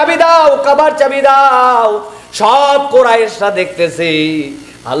বলছে চাবি দাও, কাবার চাবি দাও। সব কুরাইশরা দেখতেছে।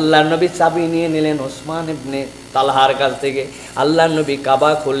 আল্লাহর নবী চাবি নিয়ে নিলেন ওসমান ইবনে তালহার কাছ থেকে। আল্লাহর নবী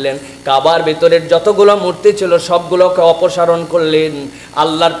কাবা খুললেন, কাবার ভেতরের যতগুলো মূর্তি ছিল সবগুলোকে অপসারণ করলেন,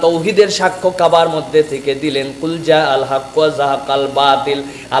 আল্লাহর তৌহিদের সাক্ষ্য কাবার মধ্যে থেকে দিলেন, কুল জা আল হক ওয়া যাহাকাল বাতিল।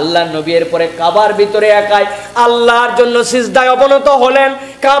 আল্লাহর নবী এরপরে কাবার ভিতরে একাই আল্লাহর জন্য সিজদায় অবনত হলেন,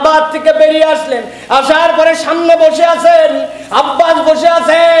 কাবার থেকে বেরিয়ে আসলেন। আসার পরে সামনে বসে আছেন আব্বাস, বসে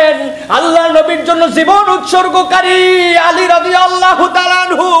আছেন আল্লাহর নবীর জন্য জীবন উৎসর্গকারী আলী রাদিয়াল্লাহু তাআলা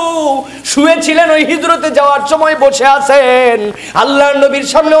আনহু, শুয়েছিলেন ওই হিজরতে যাওয়ার সময় বসে আছেন। আল্লাহর নবীর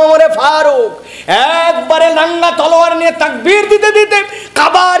সামনে ওমরে ফারুক একবারে লাঙ্গা তলোয়ার নিয়ে তাকবীর দিতে দিতে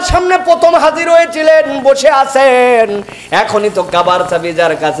কাবার সামনে প্রথম হাজির হয়েছিলেন, বসে আছেন। এখনই তো কাবার চাবি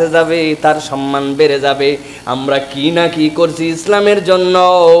যার কাছে যাবে তার সম্মান বেড়ে যাবে। আমরা কি না কি করছি ইসলামের জন্য।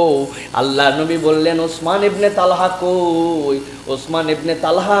 আল্লাহর নবী বললেন ওসমান ইবনে তালহা কই? ওসমান ইবনে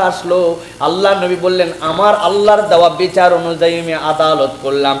তালহা আসলো। আল্লাহর নবী বললেন আমার আল্লাহর দেওয়া বিচার অনুযায়ী আমি আদালত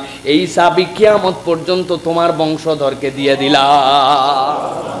করলাম, এই চাবি কিয়ামত পর্যন্ত তোমার বংশধরকে দিয়ে দিলাম।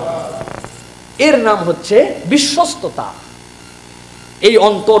 এর নাম হচ্ছে বিশ্বস্ততা। এই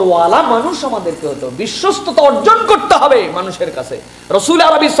অন্তরওয়ালা মানুষ আমাদেরকে হতো বিশ্বস্ততা অর্জন করতে হবে মানুষের কাছে। রাসূল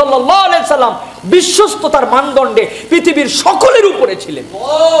আরবি সাল্লাল্লাহু আলাইহি সাল্লাম বিশ্বস্ততার মানদণ্ডে পৃথিবীর সকলের উপরে ছিলেন।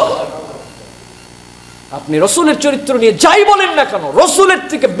 আপনি রাসূলের চরিত্র নিয়ে যাই বলেন না কেন, রাসূলের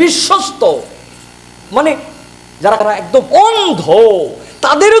থেকে বিশ্বস্ত মানে যারা একদম অন্ধ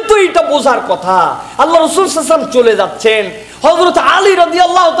তাদেরও তো এটা বোঝার কথা। আল্লাহ রাসূল সাল্লাল্লাহু আলাইহি ওয়াসাল্লাম চলে যাচ্ছেন, হযরত আলী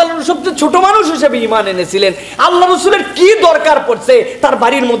রাদিয়াল্লাহু তাআলা সবচেয়ে ছোট মানুষ হিসেবে ঈমান এনেছিলেন। আল্লাহ রাসূলের কি দরকার পড়ছে তার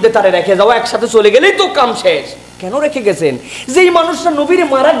বাড়ির মধ্যে তারে রেখে যাওয়া, একসাথে চলে গেলেই তো কাম শেষ। কেন রেখে গেছেন? যেই মানুষটা নবীরে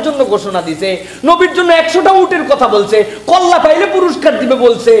মারার জন্য ঘোষণা দিছে, নবীর জন্য 100টা উটের কথা বলছে, কল্লা পাইলে পুরস্কার দিবে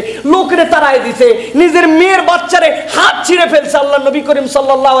বলছে, লোকরে তাড়ায় দিছে, নিজের মেয়ের বাচ্চারে হাত ছিঁড়ে ফেলছে। আল্লাহ নবী করিম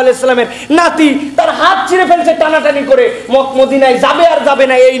সাল্লাল্লাহু আলাইহি সাল্লামের নাতি তার হাত ছিঁড়ে ফেলছে টানাটানি করে, মদিনায় যাবে আর যাবে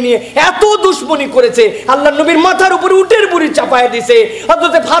না এই নিয়ে এত দুশ্মনী করেছে। আল্লাহ নবীর মাথার উপরে উটের বুড়ি চাপায় দিছে,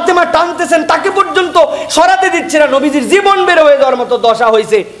 হযরত ফাতেমা টানতেছেন তাকে পর্যন্ত সরাতে দিচ্ছে না, নবীজির জীবন বের হয়ে যাওয়ার মতো দশা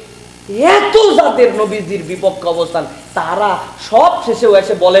হয়েছে। এত যাদের নবীজির বিপক্ষ অবস্থান, তারা সব শেষেও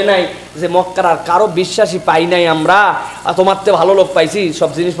এসে বলে নাই যে মক্কার আর কারো বিশ্বাসী পাই নাই, আমরা তোমার তে ভালো লোক পাইছি, সব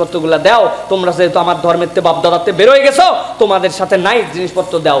জিনিসপত্রগুলো দাও, তোমরা যেহেতু আমার ধর্মের তে বাপদাদাতে বের হয়ে গেছো, তোমাদের সাথে নাই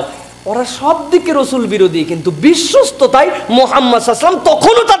জিনিসপত্র দাও। ওরা সব দিকে রসুল বিরোধী, কিন্তু বিশ্বস্ততায় মোহাম্মদ সাল্লাল্লাহু আলাইহি ওয়াসাল্লাম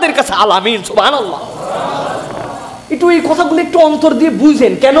তখনও তাদের কাছে আল আমিন। সুবহানাল্লাহ। একটু এই কথাগুলো একটু অন্তর দিয়ে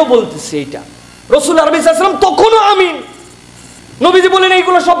বুঝেন কেন বলতেছে এইটা। রসুল আরবি সাল্লাল্লাহু আলাইহি ওয়াসাল্লাম তখনও আমিন। নবীজি বলেন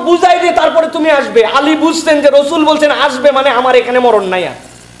এইগুলো সব বুঝাই দিয়ে তারপরে তুমি আসবে। আলী বুঝতেন যে রসুল বলছেন আসবে মানে আমার এখানে মরণ নাই, আর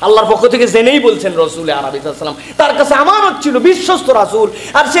আল্লাহর পক্ষ থেকে জেনেই বলছেন রসুল আরবি সাল্লাল্লাহু আলাইহি ওয়াসাল্লাম তার কাছে আমানত ছিল, বিশ্বস্ত রাসূল।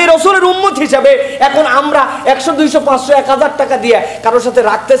 আর সেই রসুলের উম্মত হিসাবে এখন আমরা 100, 200, 500, 1000 টাকা দিয়ে কারোর সাথে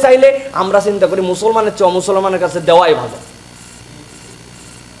রাখতে চাইলে আমরা চিন্তা করি মুসলমানের চেয়ে অমুসলমানের কাছে দেওয়াই ভালো।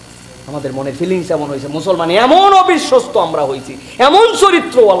 আমাদের মনে ফিলিংস এমন হয়েছে, মুসলমান এমন অবিশ্বস্ত আমরা হয়েছি, এমন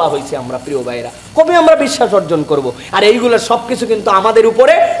চরিত্রওয়ালা হয়েছি আমরা। প্রিয় ভাইরা, কবে আমরা বিশ্বাস অর্জন করব? আর এইগুলো সবকিছু কিন্তু আমাদের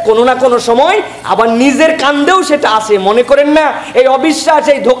উপরে কোনো না কোনো সময় আবার নিজের কান্দেও সেটা আসে। মনে করেন না এই অবিশ্বাস,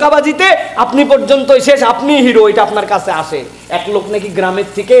 এই ধোঁকাবাজিতে আপনি পর্যন্তই শেষ, আপনি হিরো, এটা আপনার কাছে আসে। এক লোক নাকি গ্রামের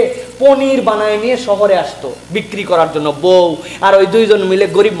থেকে পনির বানায় নিয়ে শহরে আসতো বিক্রি করার জন্য, বউ আর ওই দুইজন মিলে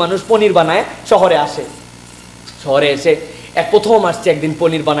গরিব মানুষ পনির বানায় শহরে আসে। শহরে এসে প্রথম আসছে একদিন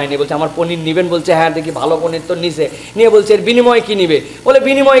পনির বানায় নিয়ে বলছে আমার পনির নিবেন? বলছে হ্যাঁ। দেখি ভালো পনির তো নিছে, নিয়ে বলছে এর বিনিময়ে কি নিবে? বলে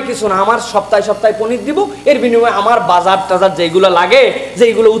বিনিময়ে কিছু না, আমার সপ্তাহে সপ্তাহে পনির দিব, এর বিনিময়ে আমার বাজার টাজার যেগুলো লাগে,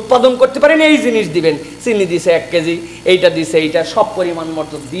 যেগুলো উৎপাদন করতে পারেন এই জিনিস দিবেন। চিনি দিছে 1 কেজি, এইটা দিছে, এইটা সব পরিমাণ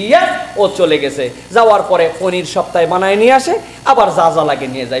মতো দিয়ে ও চলে গেছে। যাওয়ার পরে পনির সপ্তাহে বানায় নিয়ে আসে, আবার যা যা লাগে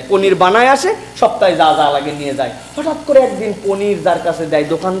নিয়ে যায়। পনির বানায় আসে, সপ্তাহে যা যা লাগে নিয়ে যায়। হঠাৎ করে একদিন পনির যার কাছে দেয়,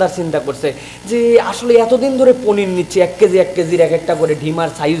 দোকানদার চিন্তা করছে যে আসলে এতদিন ধরে পনির নিচ্ছে, 1 কেজি 1 কেজির এক একটা করে ঢিমার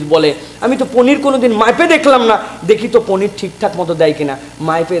সাইজ বলে, আমি তো পনির কোনোদিন মাইপে দেখলাম না, দেখি তো পনির ঠিকঠাক মতো দেয় কিনা।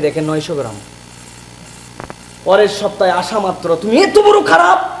 মাইপে দেখে 900 গ্রাম। পরের সপ্তাহে আসা মাত্র, তুমি এত বড়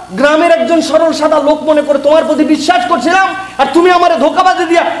খারাপ, গ্রামের একজন সরল সাদা লোক মনে করে তোমার প্রতি বিশ্বাস করছিলাম, আর তুমি আমারে ধোঁকাবাজি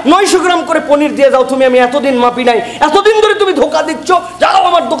দিয়া 900 গ্রাম করে পনির দিয়ে যাও। তুমি আমি এতদিন মাপি নাই, এতদিন ধরে তুমি ধোঁকা দিচ্ছ, যাও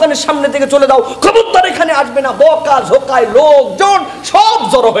আমার দোকানের সামনে থেকে চলে যাও, খবরদার এখানে আসবে না। বকা ঝোকায় লোকজন সব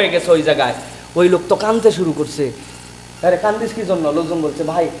জড়ো হয়ে গেছে ওই জায়গায়। ওই লোক তো কাঁদতে শুরু করছে। আরে কান্দিস কি জন্য? লোকজন বলছে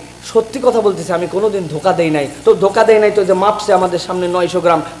ভাই সত্যি কথা বলতেছে, আমি কোনোদিন ধোকা দেই নাই। তো ধোকা দেই নাই তো যে মাপছে আমাদের সামনে 900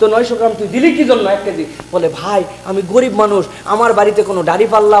 গ্রাম, তো 900 গ্রাম তুই দিলি কি জন্য 1 কেজি? বলে ভাই আমি গরিব মানুষ, আমার বাড়িতে কোনো দাড়ি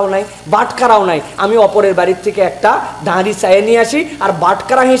পাল্লাও নাই, বাটকারাও নাই, আমি অপরের বাড়ির থেকে একটা দাঁড়ি চাইয়ে নিয়ে আসি, আর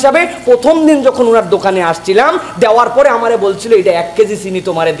বাটকারা হিসাবে প্রথম দিন যখন ওনার দোকানে আসছিলাম, দেওয়ার পরে আমারে বলছিল এটা 1 কেজি চিনি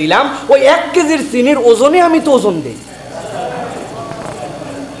তোমারে দিলাম, ওই 1 কেজির চিনির ওজনে আমি তো ওজন দিই।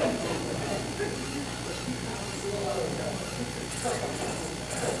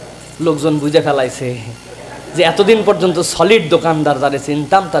 লোকজন বুঝে ফেলাইছে যে এতদিন পর্যন্ত সলিড দোকানদার যারে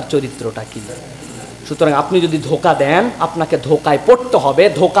চিনতাম তার চরিত্রটা কি। সুতরাং আপনি যদি ধোকা দেন, আপনাকে ধোকায় পড়তে হবে,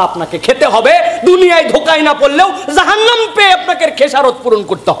 ধোকা আপনাকে খেতে হবে। দুনিয়ায় ধোকায় না পড়লেও জাহান্নাম পেয়ে আপনাকে খেসারত পূরণ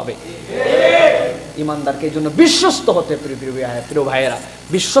করতে হবে। ইমানদারকে এই জন্য বিশ্বস্ত হতে, প্রিয় ভাইয়েরা,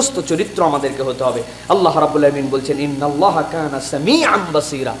 বিশ্বস্ত চরিত্র আমাদেরকে হতে হবে। আল্লাহ রাব্বুল আলামিন বলছেন ইন্নাল্লাহা কানা সামিআন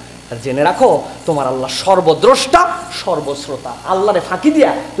বাসীরা। আর জেনে রাখো তোমার আল্লাহ সর্বদ্রষ্টা, সর্বশ্রোতা। আল্লাহরে ফাঁকি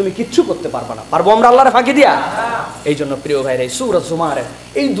দিয়া তুমি কিচ্ছু করতে পারবে না। পারবো আমরা আল্লাহরে ফাঁকি দিয়া? এই জন্য প্রিয় ভাইরা এই সূরা জুমারের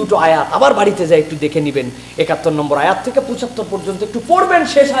এই দুটো আয়াত আবার বাড়িতে যাই একটু দেখে নেবেন। 71 নম্বর আয়াত থেকে 75 পর্যন্ত একটু পড়বেন,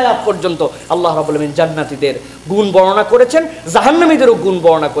 শেষ আয়াত পর্যন্ত। আল্লাহ রাব্বুল আলামিন জান্নাতীদের গুণ বর্ণনা করেছেন, জাহান্নামীদেরও গুণ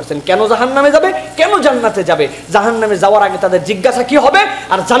বর্ণনা করেছেন। কেন জাহান্নামে যাবে, কেন জান্নাতে যাবে, জাহান্নামে যাওয়ার আগে তাদের জিজ্ঞাসা কি হবে,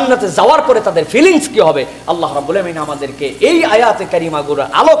 আর জান্নাতে যাওয়ার পরে তাদের ফিলিংস কি হবে। আল্লাহ রাব্বুল আলামিন আমাদেরকে এই আয়াতে কারিমাগুলোর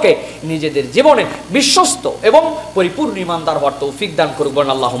আলোকে নিজেদের জীবনে বিশ্বস্ত এবং পরিপূর্ণ ঈমানদার হওয়ার তৌফিক দান করুন।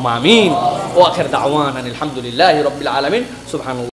 আল্লাহুম্মা আমিন। ওয়া আখির দাওয়ানা আলহামদুলিল্লাহি রাব্বিল আলামিন। সুবহানাল্লাহ।